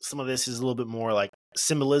think some of this is a little bit more like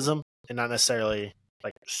symbolism and not necessarily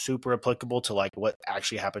like super applicable to like what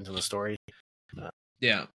actually happens in the story.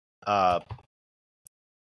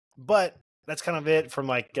 But that's kind of it from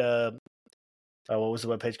like what was the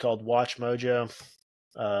webpage called? Watch Mojo.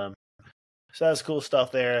 So that's cool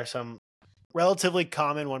stuff there. Some relatively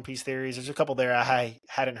common One Piece theories. There's a couple there I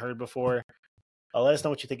hadn't heard before. Let us know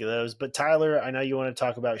what you think of those. But Tyler, I know you want to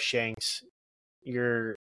talk about Shanks.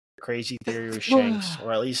 Your crazy theory with Shanks,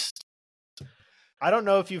 or at least I don't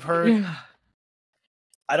know if you've heard.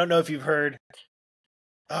 I don't know if you've heard.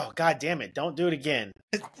 Oh, God damn it! Don't do it again.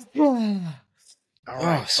 All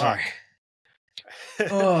right, sorry.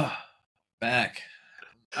 Back.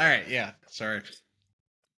 All right, yeah, sorry.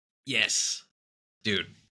 Yes, dude.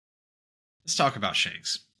 Let's talk about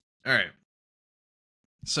Shanks. All right.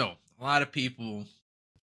 So, a lot of people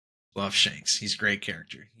love Shanks. He's a great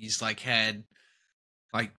character. He's like had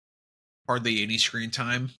like hardly any screen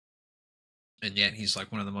time And yet he's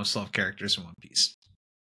like one of the most loved characters in One Piece.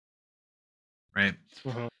 Right?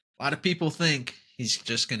 Mm-hmm. A lot of people think he's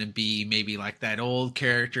just going to be maybe like that old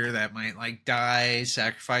character that might like die,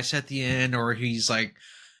 sacrifice at the end, or he's like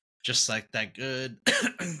just like that good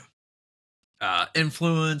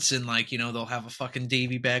influence, and like, you know, they'll have a fucking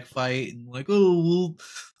Davy back fight and like, oh, we'll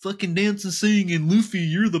fucking dance and sing, and Luffy,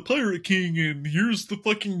 you're the pirate king, and here's the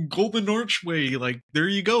fucking golden archway, like, there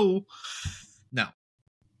you go.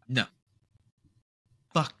 No,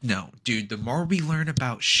 fuck no, dude. The more we learn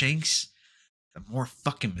about Shanks, the more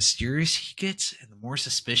fucking mysterious he gets and the more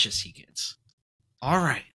suspicious he gets. All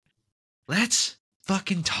right, let's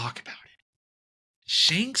fucking talk about it.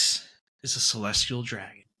 Shanks is a celestial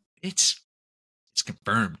dragon. It's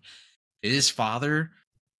confirmed. His father,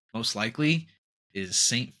 most likely, is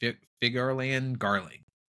Saint Figarland Garling,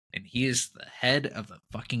 and he is the head of the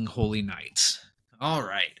fucking Holy Knights. All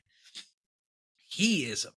right. He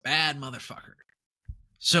is a bad motherfucker.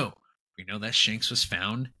 So, we know that Shanks was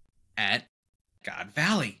found at God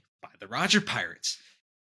Valley by the Roger Pirates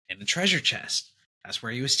in the treasure chest. That's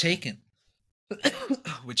where he was taken.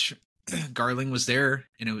 Which Garling was there,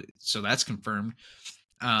 and so that's confirmed.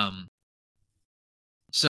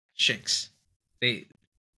 So Shanks,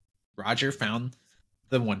 Roger found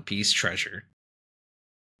the One Piece treasure,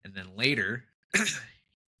 and then later,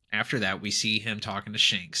 after that, we see him talking to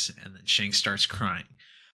Shanks, and then Shanks starts crying.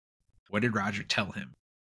 What did Roger tell him?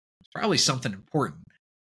 It's probably something important.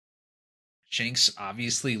 Shanks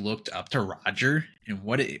obviously looked up to Roger, and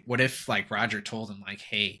what if like Roger told him like,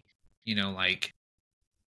 hey, you know, like,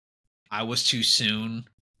 I was too soon,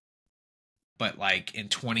 but like in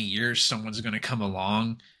 20 years someone's gonna come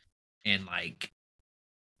along and like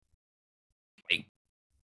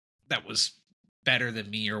that was better than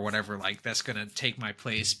me or whatever, like that's gonna take my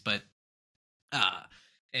place, but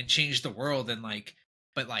and change the world, and like,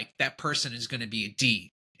 but like that person is gonna be a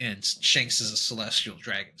D, and Shanks is a celestial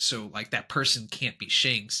dragon, so like that person can't be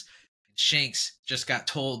Shanks, and Shanks just got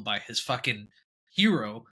told by his fucking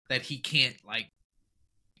hero that he can't like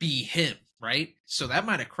be him, right? So that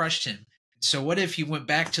might have crushed him. So what if he went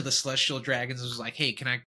back to the celestial dragons and was like, hey, can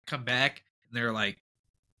I come back? And they're like,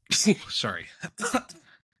 sorry.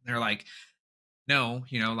 They're like, no,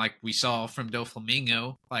 you know, like we saw from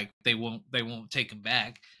Doflamingo, like they won't take him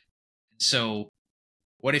back. So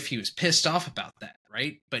what if he was pissed off about that,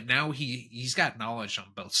 right? But now he's got knowledge on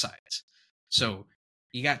both sides. So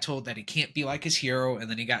he got told that he can't be like his hero, and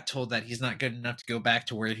then he got told that he's not good enough to go back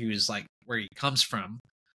to where he was, like where he comes from,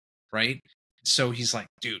 right? So he's like,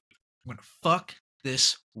 dude, I'm gonna fuck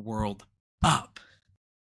this world up.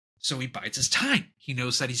 So he bides his time. He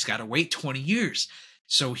knows that he's got to wait 20 years.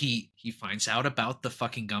 So he finds out about the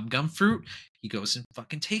fucking gum fruit. He goes and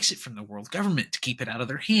fucking takes it from the world government to keep it out of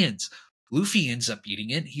their hands. Luffy ends up eating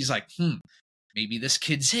it. He's like, maybe this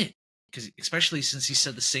kid's it. Because especially since he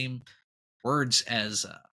said the same words as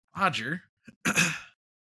Roger.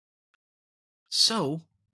 So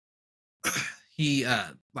he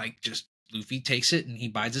like just Luffy takes it and he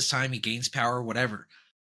bides his time. He gains power, whatever.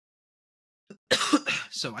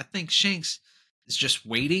 So I think Shanks is just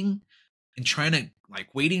waiting and trying to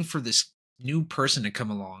like waiting for this new person to come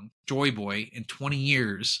along, Joy Boy, in 20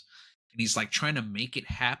 years, and he's like trying to make it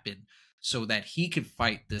happen so that he could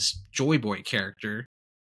fight this Joy Boy character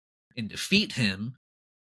and defeat him,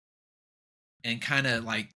 and kind of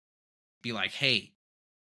like be like, hey,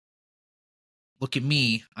 look at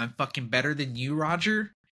me, I'm fucking better than you,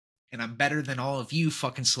 Roger, and I'm better than all of you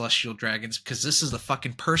fucking celestial dragons, because this is the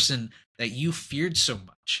fucking person that you feared so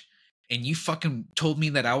much. And you fucking told me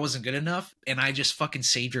that I wasn't good enough, and I just fucking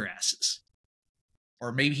saved your asses.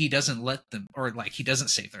 Or maybe he doesn't let them, or like he doesn't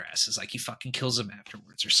save their asses, like he fucking kills them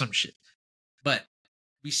afterwards or some shit. But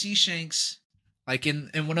we see Shanks, like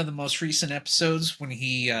in one of the most recent episodes, when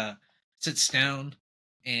he sits down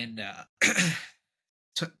and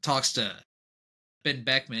talks to Ben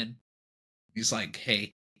Beckman. He's like,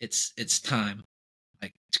 hey, it's time,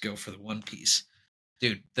 like, to go for the One Piece.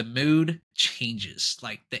 Dude, the mood changes.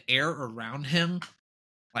 Like, the air around him,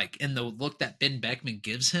 like, and the look that Ben Beckman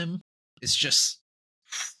gives him is just,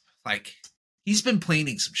 like, he's been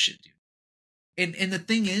planning some shit, dude. And the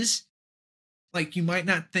thing is, like, you might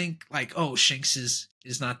not think, like, oh, Shanks is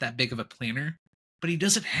not that big of a planner, but he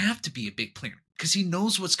doesn't have to be a big planner, because he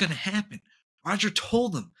knows what's going to happen. Roger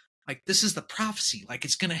told him, like, this is the prophecy. Like,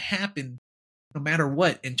 it's going to happen no matter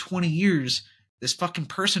what. In 20 years, this fucking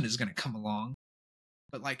person is going to come along.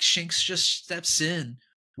 But like Shanks just steps in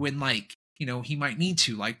when, like, you know, he might need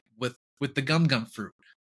to, like with the gum fruit,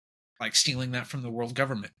 like stealing that from the world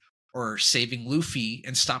government, or saving Luffy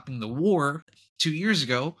and stopping the war 2 years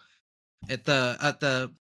ago at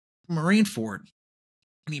the Marineford,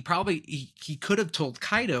 and he could have told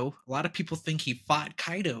Kaido. A lot of people think he fought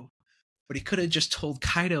Kaido, but he could have just told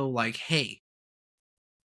Kaido, like, hey,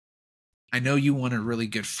 I know you want a really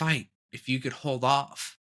good fight. If you could hold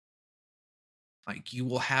off, like, you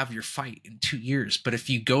will have your fight in 2 years. But if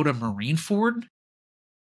you go to Marineford,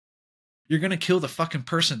 you're gonna kill the fucking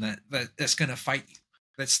person that's gonna fight you.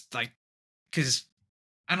 That's like, because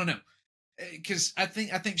I don't know, because I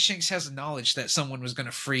think Shanks has the knowledge that someone was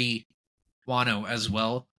gonna free Wano as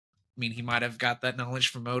well. I mean, he might have got that knowledge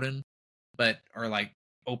from Odin, but or like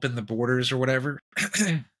open the borders or whatever.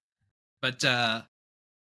 But I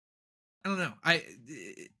don't know. I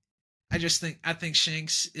just think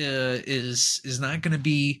Shanks is not going to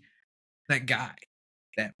be that guy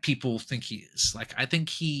that people think he is. Like, I think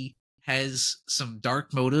he has some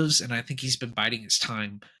dark motives, and I think he's been biding his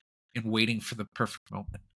time and waiting for the perfect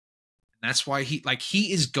moment. And that's why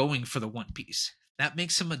he is going for the One Piece. That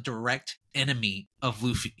makes him a direct enemy of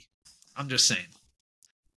Luffy. I'm just saying.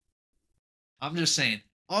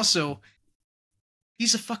 Also,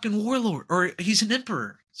 he's a fucking warlord, or he's an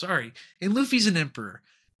emperor. Sorry, and Luffy's an emperor.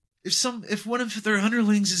 If one of their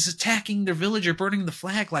underlings is attacking their village or burning the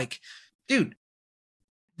flag, like, dude,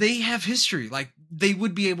 they have history. Like, they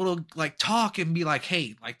would be able to like talk and be like,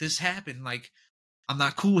 hey, like, this happened. Like, I'm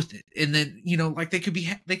not cool with it. And then, like, they could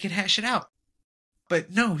hash it out.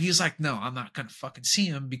 But no, he's like, no, I'm not gonna fucking see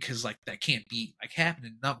him because, like, that can't be like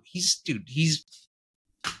happening. No, he's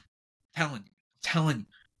telling you,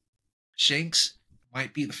 Shanks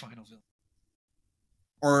might be the final villain,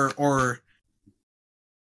 or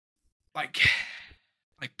like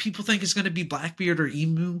people think it's gonna be Blackbeard or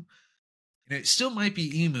Emu, and it still might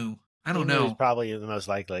be Emu. I don't know. Is probably the most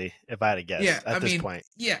likely, if I had to guess. Yeah, at this point.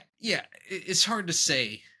 Yeah, it's hard to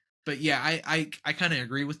say, but yeah, I kind of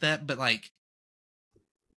agree with that. But like,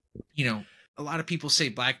 a lot of people say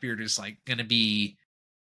Blackbeard is like gonna be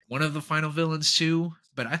one of the final villains too.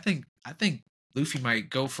 But I think Luffy might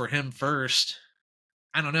go for him first.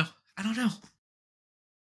 I don't know.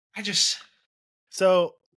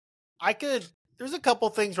 So there's a couple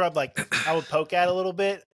things where I would poke at a little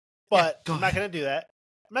bit, but yeah, I'm not going to do that.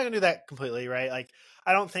 I'm not going to do that completely, right? Like,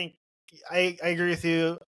 I don't think I agree with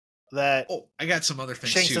you that I got some other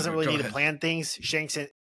things. Shanks doesn't really need to plan things. Shanks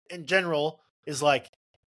in general is like,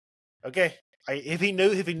 okay, if he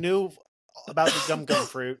knew about the gum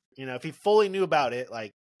fruit, if he fully knew about it,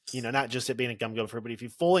 like, not just it being a gum fruit, but if he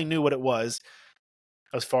fully knew what it was,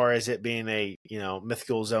 as far as it being a,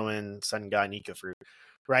 mythical Zoan sun god Nika fruit,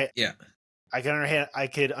 right? Yeah. I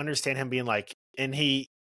could understand him being like, and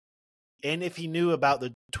if he knew about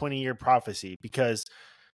the 20-year prophecy, because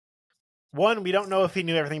one, we don't know if he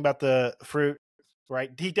knew everything about the fruit,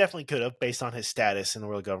 right? He definitely could have, based on his status in the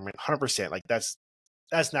world government, 100%. Like, that's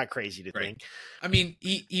not crazy to think. I mean,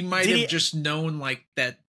 he might have just known like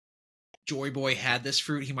that Joy Boy had this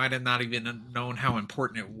fruit. He might have not even known how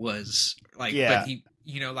important it was. Like, but he,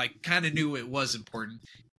 like, kind of knew it was important.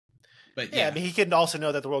 But yeah, I mean, he could also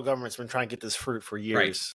know that the world government's been trying to get this fruit for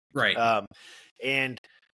years. Right. And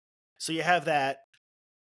so you have that.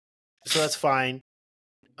 So that's fine.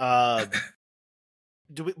 But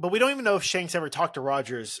we don't even know if Shanks ever talked to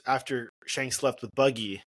Rogers after Shanks left with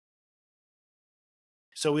Buggy.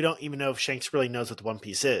 So we don't even know if Shanks really knows what the One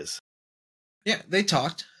Piece is. Yeah, they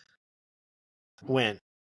talked. When?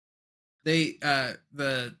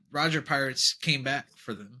 The Roger Pirates came back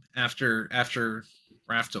for them after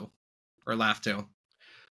Raftel or Laftel.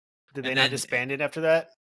 Did they not disband it after that?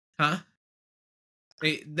 Huh?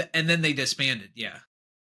 And then they disbanded. Yeah.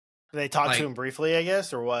 Did they talk to him briefly, I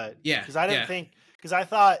guess, or what? Yeah. Because I didn't think. Because I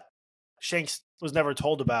thought Shanks was never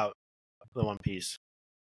told about the One Piece.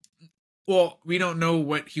 Well, we don't know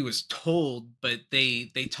what he was told, but they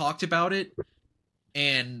talked about it,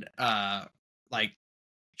 and like,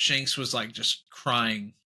 Shanks was like just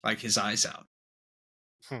crying like his eyes out.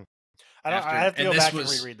 I have to go back and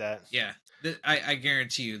reread that. Yeah, I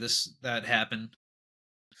guarantee you that happened.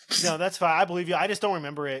 No, that's fine. I believe you. I just don't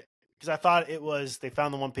remember it because I thought it was they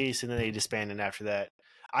found the One Piece and then they disbanded after that.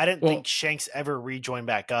 I didn't think Shanks ever rejoined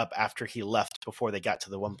back up after he left before they got to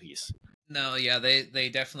the One Piece. No, yeah, they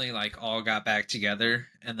definitely like all got back together,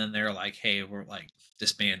 and then they're like, "Hey, we're like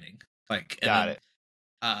disbanding." Like, got it.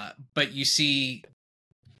 But you see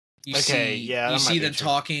them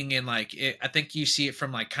talking, and like, I think you see it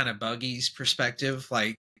from like kind of Buggy's perspective,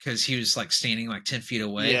 like, because he was like standing like 10 feet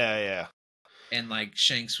away. Yeah. And like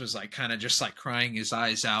Shanks was like kind of just like crying his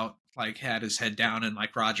eyes out, like had his head down, and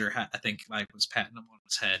like Roger I think like was patting him on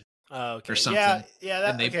his head. Okay. Or something.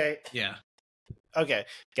 Yeah. Okay. Yeah. Okay.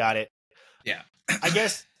 Got it. Yeah. I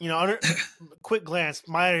guess, under quick glance,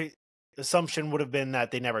 my assumption would have been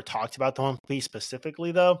that they never talked about the One Piece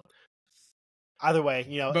specifically, though. Either way,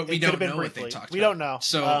 but we it could have don't been know briefly. what they talked we about. don't know.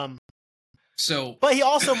 So, but he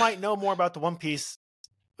also might know more about the One Piece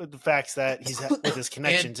with the facts that he's with his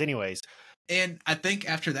connections, anyways. And I think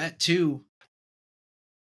after that too,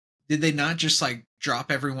 did they not just like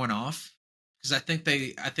drop everyone off? Because I think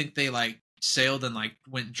they like sailed and like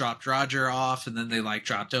went and dropped Roger off, and then they like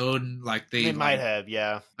dropped Odin. Like they might have,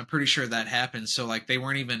 yeah. I'm pretty sure that happened. So like they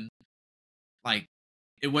weren't even like,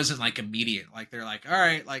 it wasn't like immediate. Like they're like, all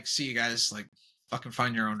right, like see you guys, like fucking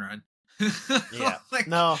find your own run. Yeah, like,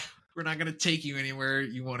 no, we're not gonna take you anywhere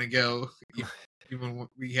you want to go. Even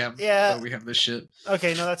we have, we have this shit.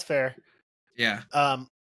 Okay, no, that's fair. Yeah.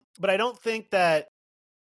 But I don't think that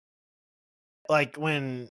like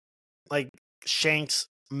when like Shanks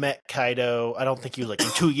met Kaido, I don't think he was like,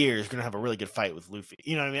 in 2 years you're gonna have a really good fight with Luffy.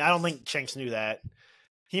 You know what I mean? I don't think Shanks knew that.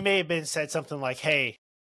 He may have been said something like, hey,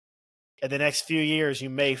 in the next few years you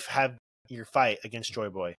may have your fight against Joy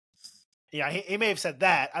Boy. Yeah, he may have said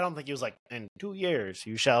that. I don't think he was like, in 2 years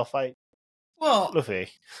you shall fight Luffy.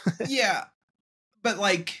 Yeah. But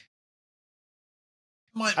like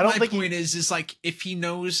my point is like, if he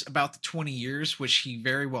knows about the 20 years, which he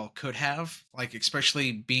very well could have, like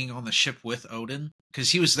especially being on the ship with Odin,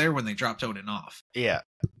 because he was there when they dropped Odin off. Yeah.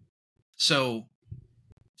 So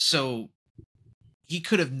he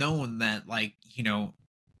could have known that, like,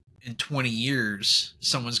 in 20 years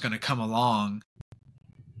someone's going to come along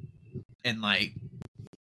and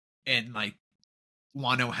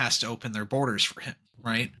Wano has to open their borders for him,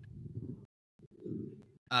 right?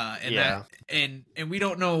 And we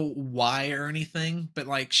don't know why or anything, but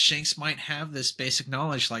like Shanks might have this basic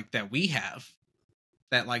knowledge like that we have,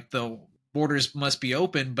 that like the borders must be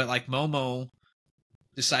open, but like Momo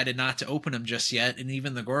decided not to open them just yet, and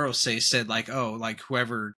even the Gorosei said like, oh, like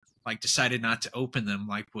whoever like decided not to open them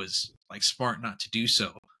like was like smart not to do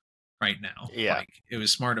so right now. Yeah, like it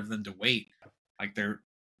was smart of them to wait. Like they're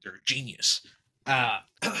a genius.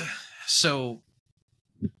 So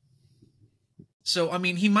I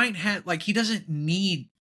mean, he might have, like, he doesn't need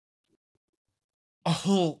a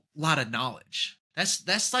whole lot of knowledge.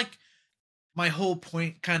 That's like my whole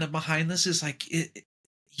point kind of behind this is like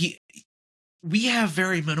we have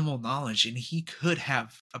very minimal knowledge, and he could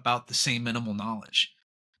have about the same minimal knowledge.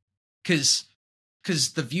 Cause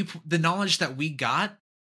the knowledge that we got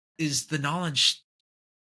is the knowledge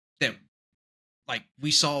that like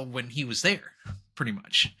we saw when he was there, pretty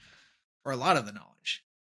much, or a lot of the knowledge.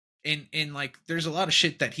 And like there's a lot of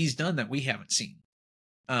shit that he's done that we haven't seen.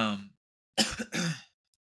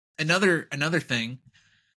 Another thing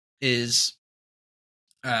is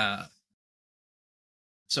so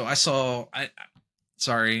I saw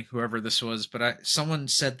sorry whoever this was, but someone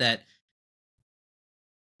said that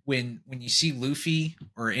when you see Luffy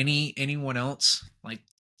or anyone else like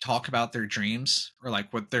talk about their dreams or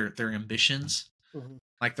like what their ambitions, mm-hmm.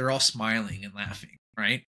 like they're all smiling and laughing,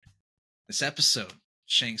 right? This episode,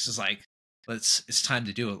 Shanks is like, it's time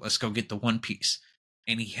to do it. Let's go get the One Piece.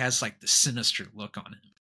 And he has like the sinister look on him,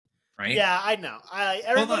 right? Yeah, I know.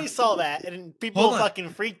 Everybody saw that, and people fucking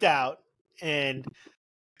freaked out. And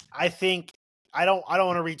I think I don't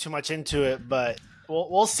want to read too much into it, but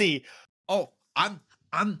we'll see. Oh, I'm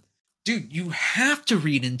dude, you have to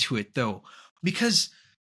read into it though, because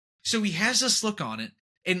so he has this look on it,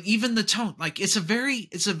 and even the tone, like it's a very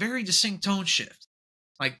distinct tone shift.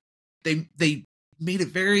 Like they made it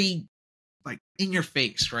very like in your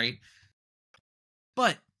face, right?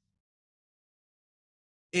 But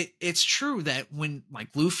it's true that when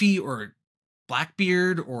like Luffy or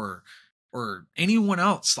Blackbeard or anyone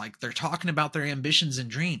else, like they're talking about their ambitions and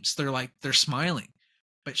dreams, they're smiling.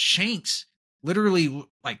 But Shanks literally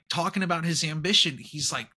like talking about his ambition,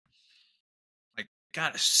 he's like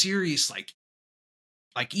got a serious like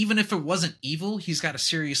even if it wasn't evil, he's got a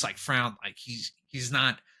serious like frown, like he's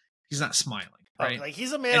not smiling, right? Like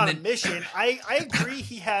he's a man on a mission. I agree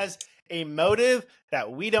he has a motive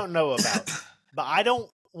that we don't know about, but I don't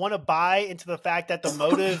want to buy into the fact that the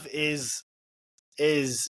motive is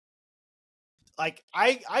like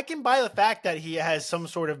I can buy the fact that he has some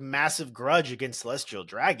sort of massive grudge against celestial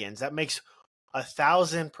dragons. That makes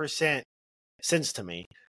 1,000% sense to me.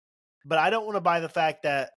 But I don't want to buy the fact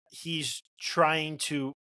that he's trying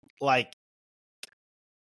to like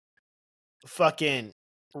fucking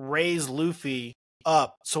raise Luffy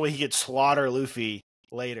up so he could slaughter Luffy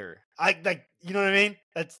later. You know what I mean?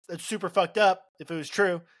 That's super fucked up if it was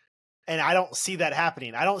true. And I don't see that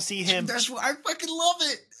happening. I don't see him. That's what I fucking love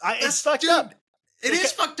it. It's fucked up. It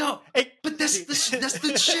is fucked up. But that's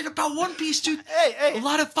the shit about One Piece, dude. Hey. A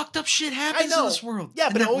lot of fucked up shit happens in this world. Yeah,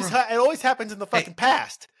 but it always happens in the fucking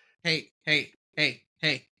past. Hey.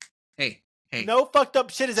 No fucked up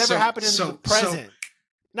shit has ever happened in the present.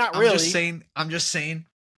 Not really. I'm just saying.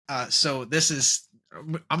 So this is.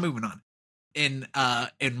 I'm moving on. In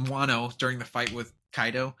Wano during the fight with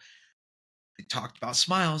Kaido, they talked about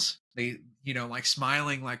smiles. They, like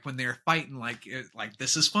smiling, like when they're fighting, like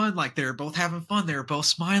this is fun. Like they're both having fun. They're both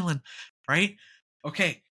smiling, right?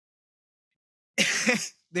 Okay.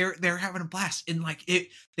 they're having a blast, and like it.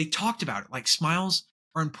 They talked about it. Like smiles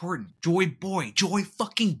are important. Joy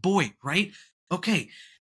fucking boy, right? Okay.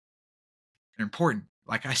 They're important.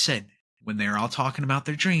 Like I said, when they're all talking about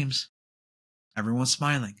their dreams, everyone's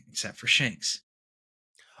smiling except for Shanks.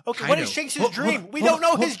 Okay, what is Shanks' dream? We don't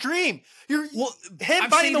know his dream. Him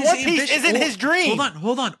finding the One Piece isn't his dream.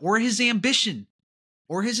 Hold on. Or his ambition.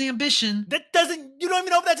 That doesn't. You don't even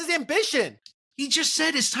know if that's his ambition. He just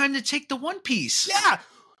said it's time to take the One Piece. Yeah,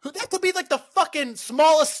 that could be like the fucking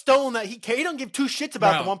smallest stone that he don't give two shits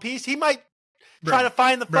about the One Piece. He might try to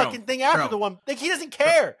find the fucking thing after the one. Like he doesn't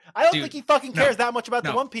care. I don't think he fucking cares that much about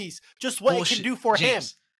the One Piece. Just what it can do for him.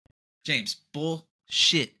 James,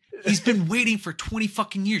 bullshit. He's been waiting for 20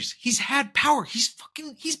 fucking years. He's had power. He's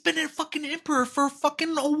been a fucking emperor for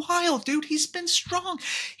fucking a while, dude. He's been strong.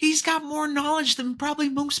 He's got more knowledge than probably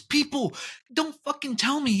most people. Don't fucking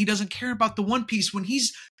tell me he doesn't care about the One Piece when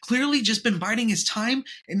he's clearly just been biding his time.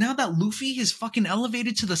 And now that Luffy is fucking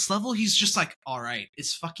elevated to this level, he's just like, all right,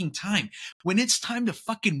 it's fucking time. When it's time to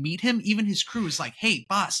fucking meet him, even his crew is like, hey,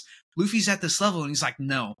 boss, Luffy's at this level, and he's like,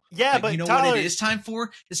 no. Yeah, but you know Tyler, what it is time for?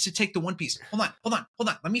 Is to take the One Piece. Hold on.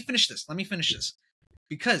 Let me finish this.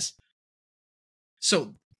 Because,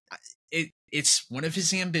 so, it's one of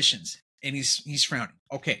his ambitions, and he's frowning.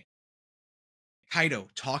 Okay. Kaido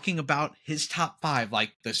talking about his top 5,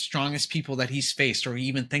 like the strongest people that he's faced, or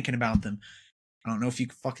even thinking about them. I don't know if you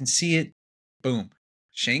can fucking see it. Boom.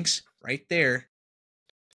 Shanks, right there.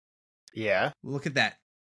 Yeah. Look at that.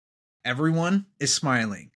 Everyone is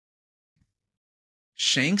smiling.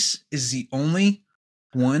 Shanks is the only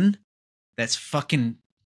one that's fucking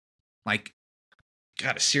like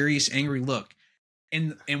got a serious angry look.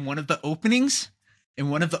 In one of the openings,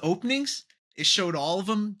 it showed all of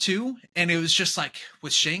them too, and it was just like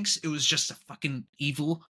with Shanks, it was just a fucking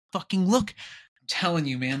evil fucking look. I'm telling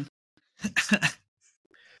you, man. I'm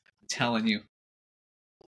telling you.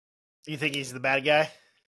 You think he's the bad guy?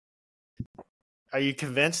 Are you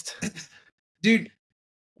convinced? Dude,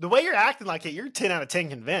 the way you're acting like it, you're 10 out of 10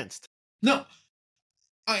 convinced. No,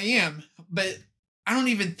 I am, but I don't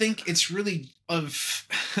even think it's really of...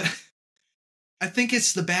 I think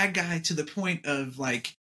it's the bad guy to the point of,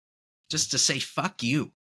 like, just to say, fuck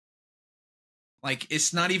you. Like,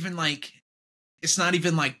 it's not even like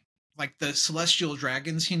the celestial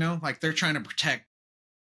dragons, like, they're trying to protect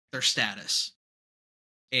their status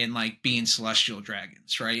and, like, being celestial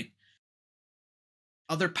dragons, right?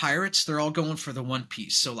 Other pirates, they're all going for the One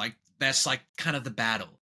Piece. So, like, that's, like, kind of the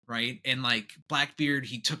battle, right? And, like, Blackbeard,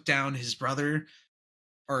 he took down his brother,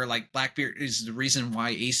 or, like, Blackbeard is the reason why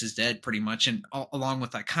Ace is dead, pretty much, and along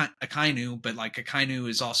with Akainu, but, like, Akainu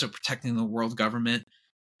is also protecting the world government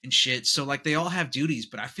and shit. So, like, they all have duties,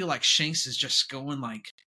 but I feel like Shanks is just going,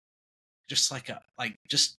 like, just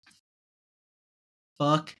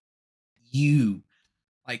fuck you.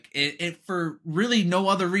 Like, it for really no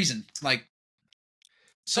other reason. Like,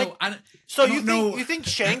 so like, you think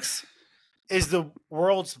Shanks is the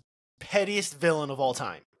world's pettiest villain of all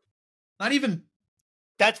time? Not even.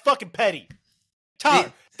 That's fucking petty.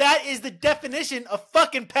 Tyler, that is the definition of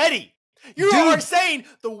fucking petty. You are saying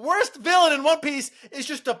the worst villain in One Piece is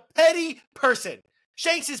just a petty person.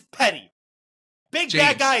 Shanks is petty.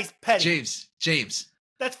 Bad guy is petty. James.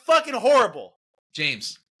 That's fucking horrible.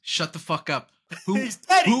 James, shut the fuck up. He's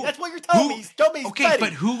petty. That's what you're telling me. He's petty. Okay,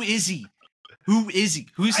 but who is he?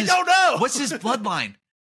 I don't know. What's his bloodline?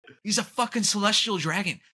 He's a fucking celestial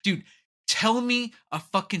dragon. Dude, tell me a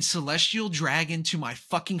fucking celestial dragon to my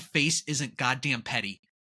fucking face isn't goddamn petty.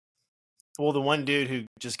 Well, the one dude who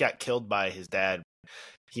just got killed by his dad,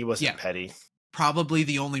 he wasn't petty. Probably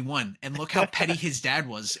the only one. And look how petty his dad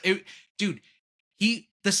was. The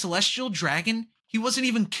celestial dragon, he wasn't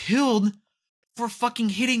even killed for fucking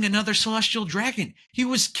hitting another celestial dragon. He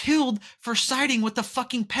was killed for siding with the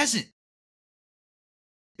fucking peasant.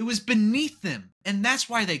 It was beneath them, and that's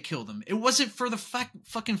why they killed him. It wasn't for the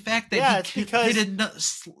fucking fact that he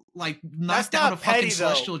knocked out a fucking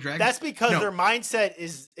celestial dragon. That's because their mindset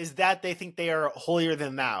is that they think they are holier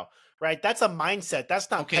than thou, right? That's a mindset. That's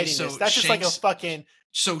not pettiness. So that's just like a fucking...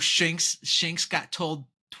 So Shanks got told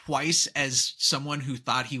twice as someone who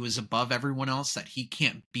thought he was above everyone else that he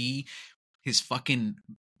can't be his fucking,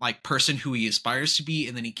 like, person who he aspires to be,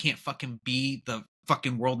 and then he can't fucking be the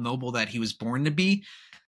fucking world noble that he was born to be.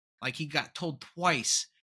 Like, he got told twice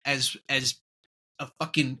as a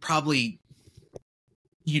fucking probably,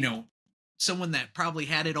 someone that probably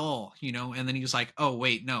had it all, and then he was like, oh,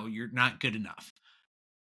 wait, no, you're not good enough.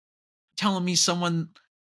 Telling me someone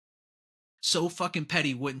so fucking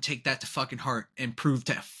petty wouldn't take that to fucking heart and prove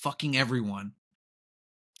to fucking everyone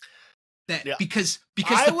that because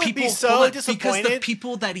I the would people be so disappointed. because the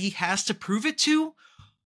people that he has to prove it to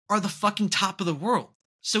are the fucking top of the world.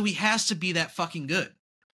 So he has to be that fucking good.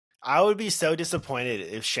 I would be so disappointed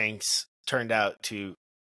if Shanks turned out to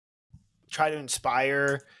try to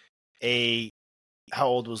inspire how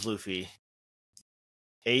old was Luffy?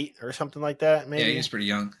 8 or something like that, maybe? Yeah, he was pretty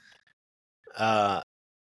young.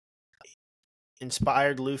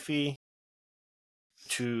 Inspired Luffy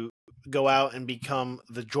to go out and become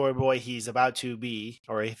the Joy Boy he's about to be,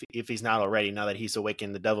 or if he's not already, now that he's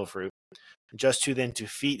awakened the Devil Fruit, just to then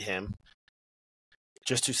defeat him,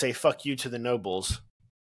 just to say fuck you to the nobles.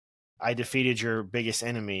 I defeated your biggest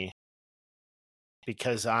enemy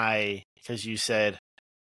because you said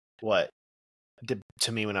what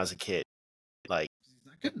to me when I was a kid. Like, he's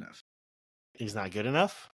not good enough. He's not good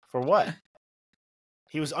enough? For what? Yeah.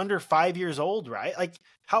 He was under 5 years old, right? Like,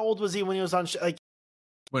 how old was he when he was on like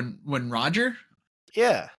when Roger?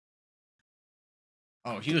 Yeah.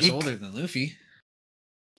 Oh, he was older than Luffy.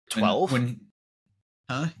 12?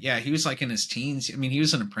 Huh? Yeah, he was like in his teens. I mean, he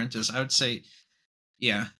was an apprentice. I would say,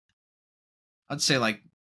 yeah. I'd say like,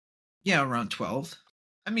 yeah, around 12.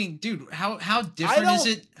 I mean, dude, how different is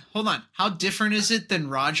it? Hold on. How different is it than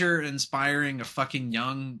Roger inspiring a fucking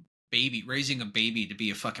young baby, raising a baby to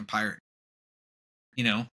be a fucking pirate?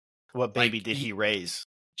 What baby did he raise?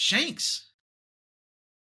 Shanks.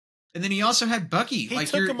 And then he also had Bucky. He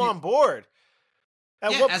took him on board.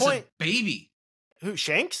 At what point? As a baby. Who,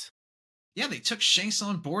 Shanks? Yeah, they took Shanks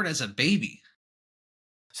on board as a baby.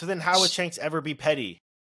 So then how would Shanks ever be petty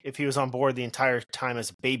if he was on board the entire time as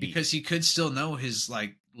a baby? Because he could still know his,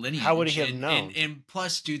 like, lineage. How would he have known? And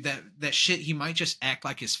plus, dude, that shit, he might just act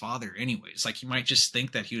like his father anyways. Like, he might just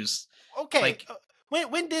think that he was... Okay, like,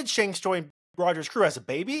 when did Shanks join Roger's crew? As a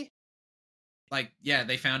baby? Like, yeah,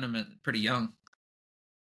 they found him pretty young.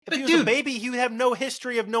 If he was a baby, he would have no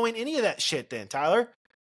history of knowing any of that shit then, Tyler.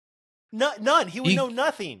 None. He would know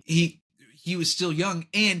nothing. He was still young.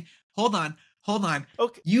 And hold on.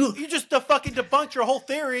 Okay, you just fucking debunked your whole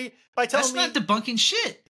theory by telling me that's not debunking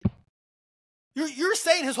shit. You're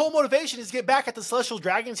saying his whole motivation is to get back at the Celestial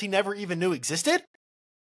Dragons he never even knew existed?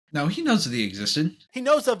 No, he knows they existed. He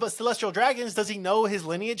knows of Celestial Dragons. Does he know his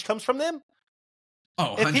lineage comes from them?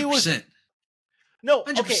 Oh, 100%. No,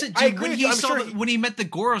 100%. Okay, dude, I agree when with he you. saw when he met the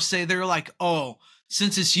Gorosei, they were like, "Oh,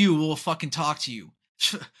 since it's you, we'll fucking talk to you."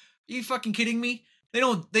 Are you fucking kidding me? They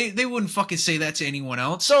wouldn't fucking say that to anyone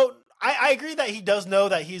else. So I agree that he does know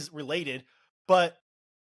that he's related, but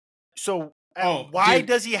so why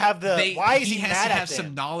does he have the? Why is he mad at them? He has to have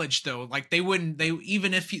some knowledge though. Like they wouldn't.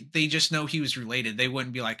 Even if they just know he was related, they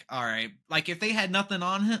wouldn't be like, "All right." Like if they had nothing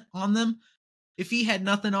on them, if he had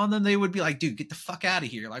nothing on them, they would be like, "Dude, get the fuck out of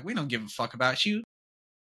here!" Like we don't give a fuck about you.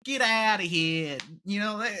 Get out of here.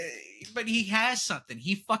 But he has something.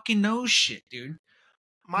 He fucking knows shit, dude.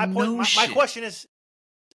 My question is,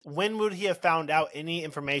 when would he have found out any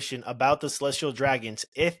information about the Celestial Dragons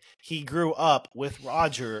if he grew up with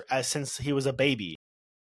Roger since he was a baby?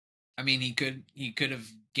 I mean, he could have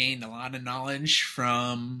gained a lot of knowledge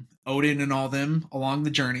from Odin and all them along the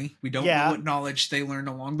journey. We don't know what knowledge they learned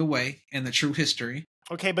along the way and the true history.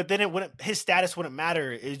 Okay, but then his status wouldn't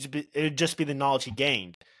matter. It'd just be the knowledge he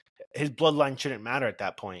gained. His bloodline shouldn't matter at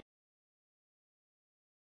that point.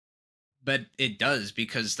 But it does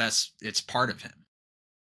because it's part of him.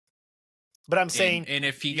 But I'm saying, and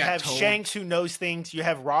if you have Shanks who knows things, you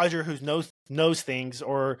have Roger who knows things,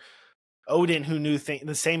 or Odin who knew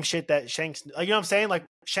the same shit that Shanks. You know what I'm saying? Like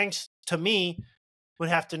Shanks to me would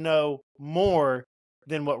have to know more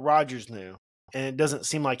than what Rogers knew, and it doesn't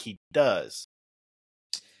seem like he does.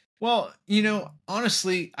 Well,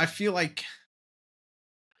 honestly, I feel like.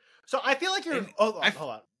 So I feel like you're. Hold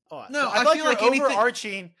on. No, so I feel like your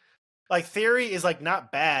overarching theory is like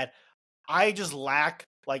not bad. I just lack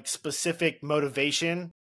like specific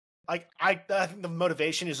motivation. Like I think the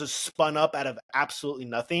motivation is just spun up out of absolutely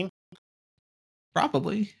nothing.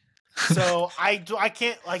 Probably. So I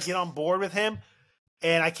can't like get on board with him,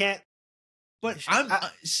 and I can't. But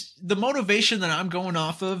the motivation that I'm going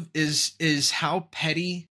off of is how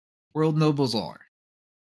petty world nobles are.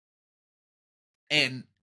 And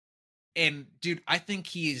dude, I think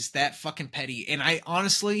he is that fucking petty. And I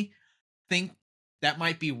honestly think that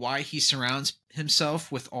might be why he surrounds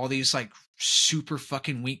himself with all these like super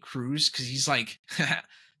fucking weak crews, because he's like,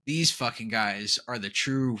 these fucking guys are the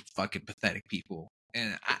true fucking pathetic people.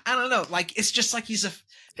 And I don't know, like it's just like he's a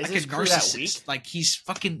narcissist. Like he's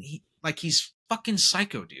fucking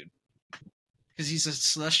psycho, dude. Because he's a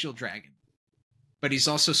celestial dragon, but he's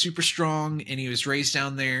also super strong, and he was raised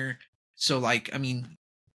down there. So like, I mean,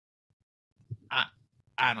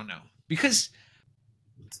 I don't know, because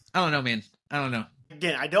I don't know, man. I don't know.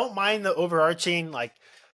 Again, I don't mind the overarching, like,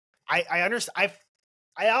 I understand.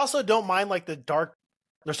 I also don't mind like the dark.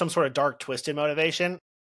 There's some sort of dark twisted motivation.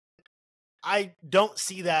 I don't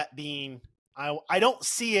see that being. I don't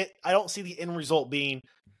see it. I don't see the end result being.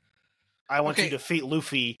 I want to defeat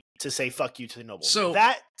Luffy to say fuck you to the nobles. So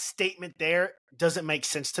that statement there doesn't make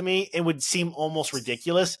sense to me. It would seem almost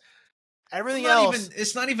ridiculous. Everything else,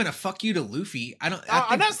 it's not even a fuck you to Luffy. I'm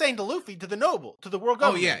not saying to Luffy, to the noble, to the world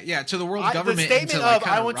government. Oh yeah, to the world government. The statement of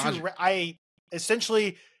I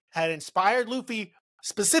essentially had inspired Luffy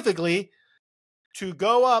specifically to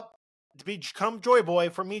go up to become Joy Boy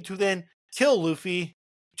for me to then kill Luffy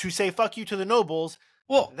to say fuck you to the nobles.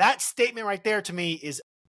 Well, that statement right there to me is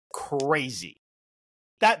crazy.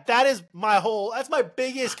 That is that's my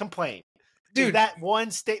biggest complaint. Dude, that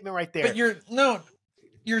one statement right there. But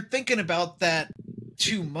you're thinking about that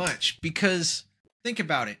too much, because think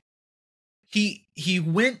about it. He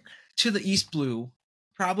went to the East Blue.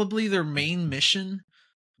 Probably their main mission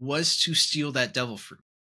was to steal that devil fruit.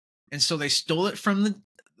 And so they stole it from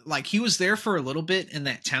he was there for a little bit in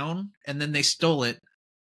that town, and then they stole it.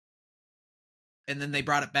 And then they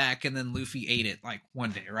brought it back, and then Luffy ate it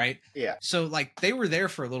one day, right? Yeah. So they were there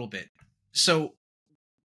for a little bit. So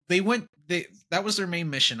that was their main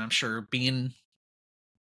mission, I'm sure, being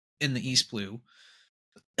in the East Blue.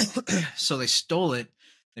 So they stole it,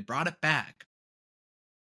 they brought it back.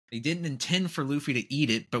 They didn't intend for Luffy to eat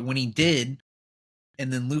it, but when he did,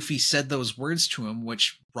 and then Luffy said those words to him,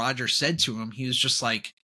 which Roger said to him, he was just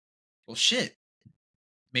like, well, shit,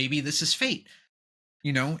 maybe this is fate,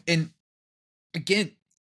 and again,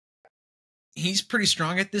 he's pretty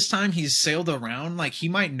strong at this time. He's sailed around, he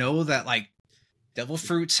might know that devil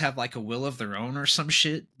fruits have a will of their own or some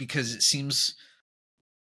shit, because it seems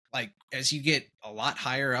as you get a lot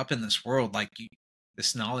higher up in this world,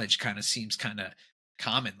 this knowledge kind of seems kind of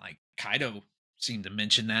common. Kaido seemed to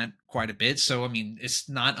mention that quite a bit. So, I mean, it's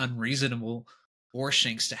not unreasonable for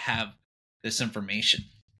Shanks to have this information.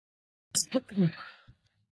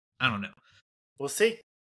 I don't know. We'll see.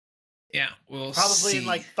 Yeah, we'll probably see.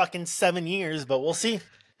 In fucking 7 years, but we'll see.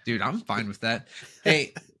 Dude, I'm fine with that.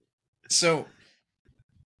 Hey, so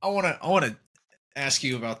I want to ask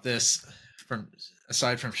you about this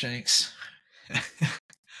aside from Shanks.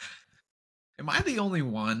 Am I the only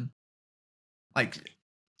one?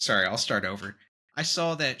 Sorry, I'll start over. I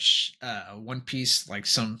saw that One Piece,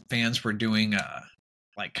 some fans were doing,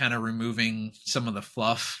 kind of removing some of the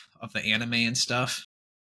fluff of the anime and stuff,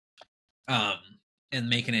 and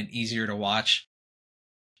making it easier to watch.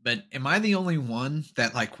 But am I the only one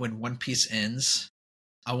that, when One Piece ends,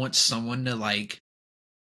 I want someone to,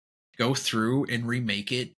 go through and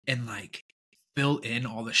remake it and, fill in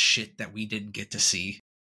all the shit that we didn't get to see?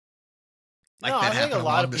 That happened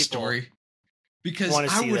along the story. Because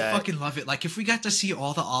I would fucking love it. If we got to see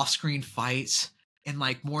all the off-screen fights and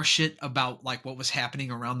more shit about what was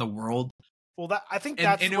happening around the world. Well, I think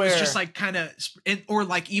that's and it was just kind of, or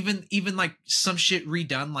even some shit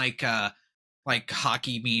redone, like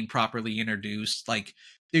hockey being properly introduced.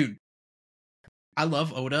 Dude, I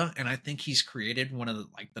love Oda, and I think he's created one of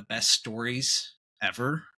the best stories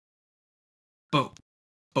ever. But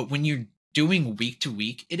when you're doing week to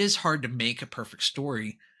week, it is hard to make a perfect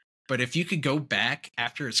story. But if you could go back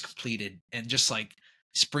after it's completed and just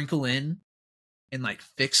sprinkle in and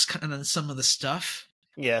fix kind of some of the stuff.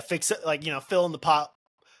 Yeah, fix it, fill in the plot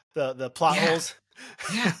holes.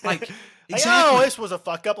 Yeah, exactly. Oh, this was a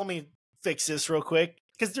fuck up. Let me fix this real quick.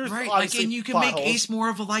 Because there's obviously and you can make Ace more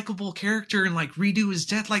of a likable character and redo his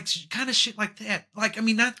death, kind of shit like that. I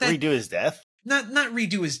mean, not that redo his death. Not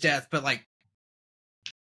redo his death, but I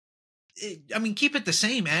mean, keep it the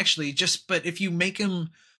same actually. But if you make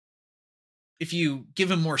him. If you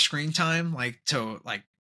give him more screen time, that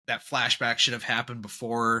flashback should have happened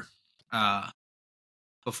before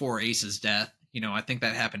Ace's death. I think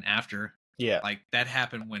that happened after. Yeah. That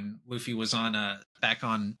happened when Luffy was on back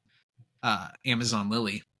on Amazon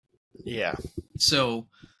Lily. Yeah. So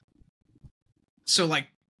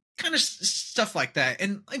kind of stuff like that.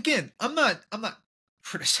 And again, I'm not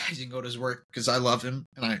criticizing Oda's work, because I love him,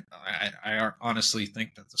 and I honestly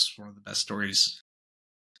think that this is one of the best stories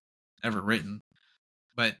ever written.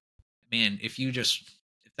 But man, if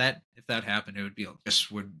that happened, it would be I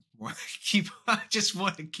just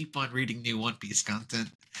want to keep on reading new One Piece content.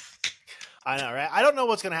 I know, right? I don't know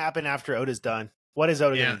what's going to happen after Oda's done. What is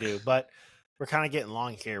Oda going to do? But we're kind of getting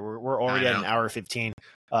long here. We're already at an hour 15.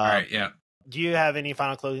 All right, yeah. Do you have any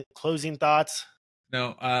final closing thoughts?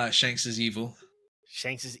 No, Shanks is evil.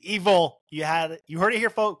 Shanks is evil. You heard it here,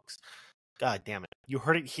 folks. God damn it. You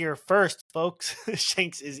heard it here first, folks.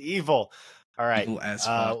 Shanks is evil. All right. Evil as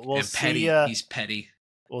fuck. We'll and see petty. He's petty.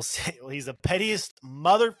 We'll see. He's the pettiest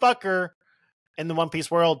motherfucker in the One Piece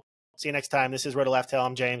world. See you next time. This is Roto Laugh Tale.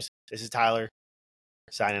 I'm James. This is Tyler.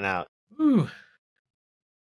 Signing out. Ooh.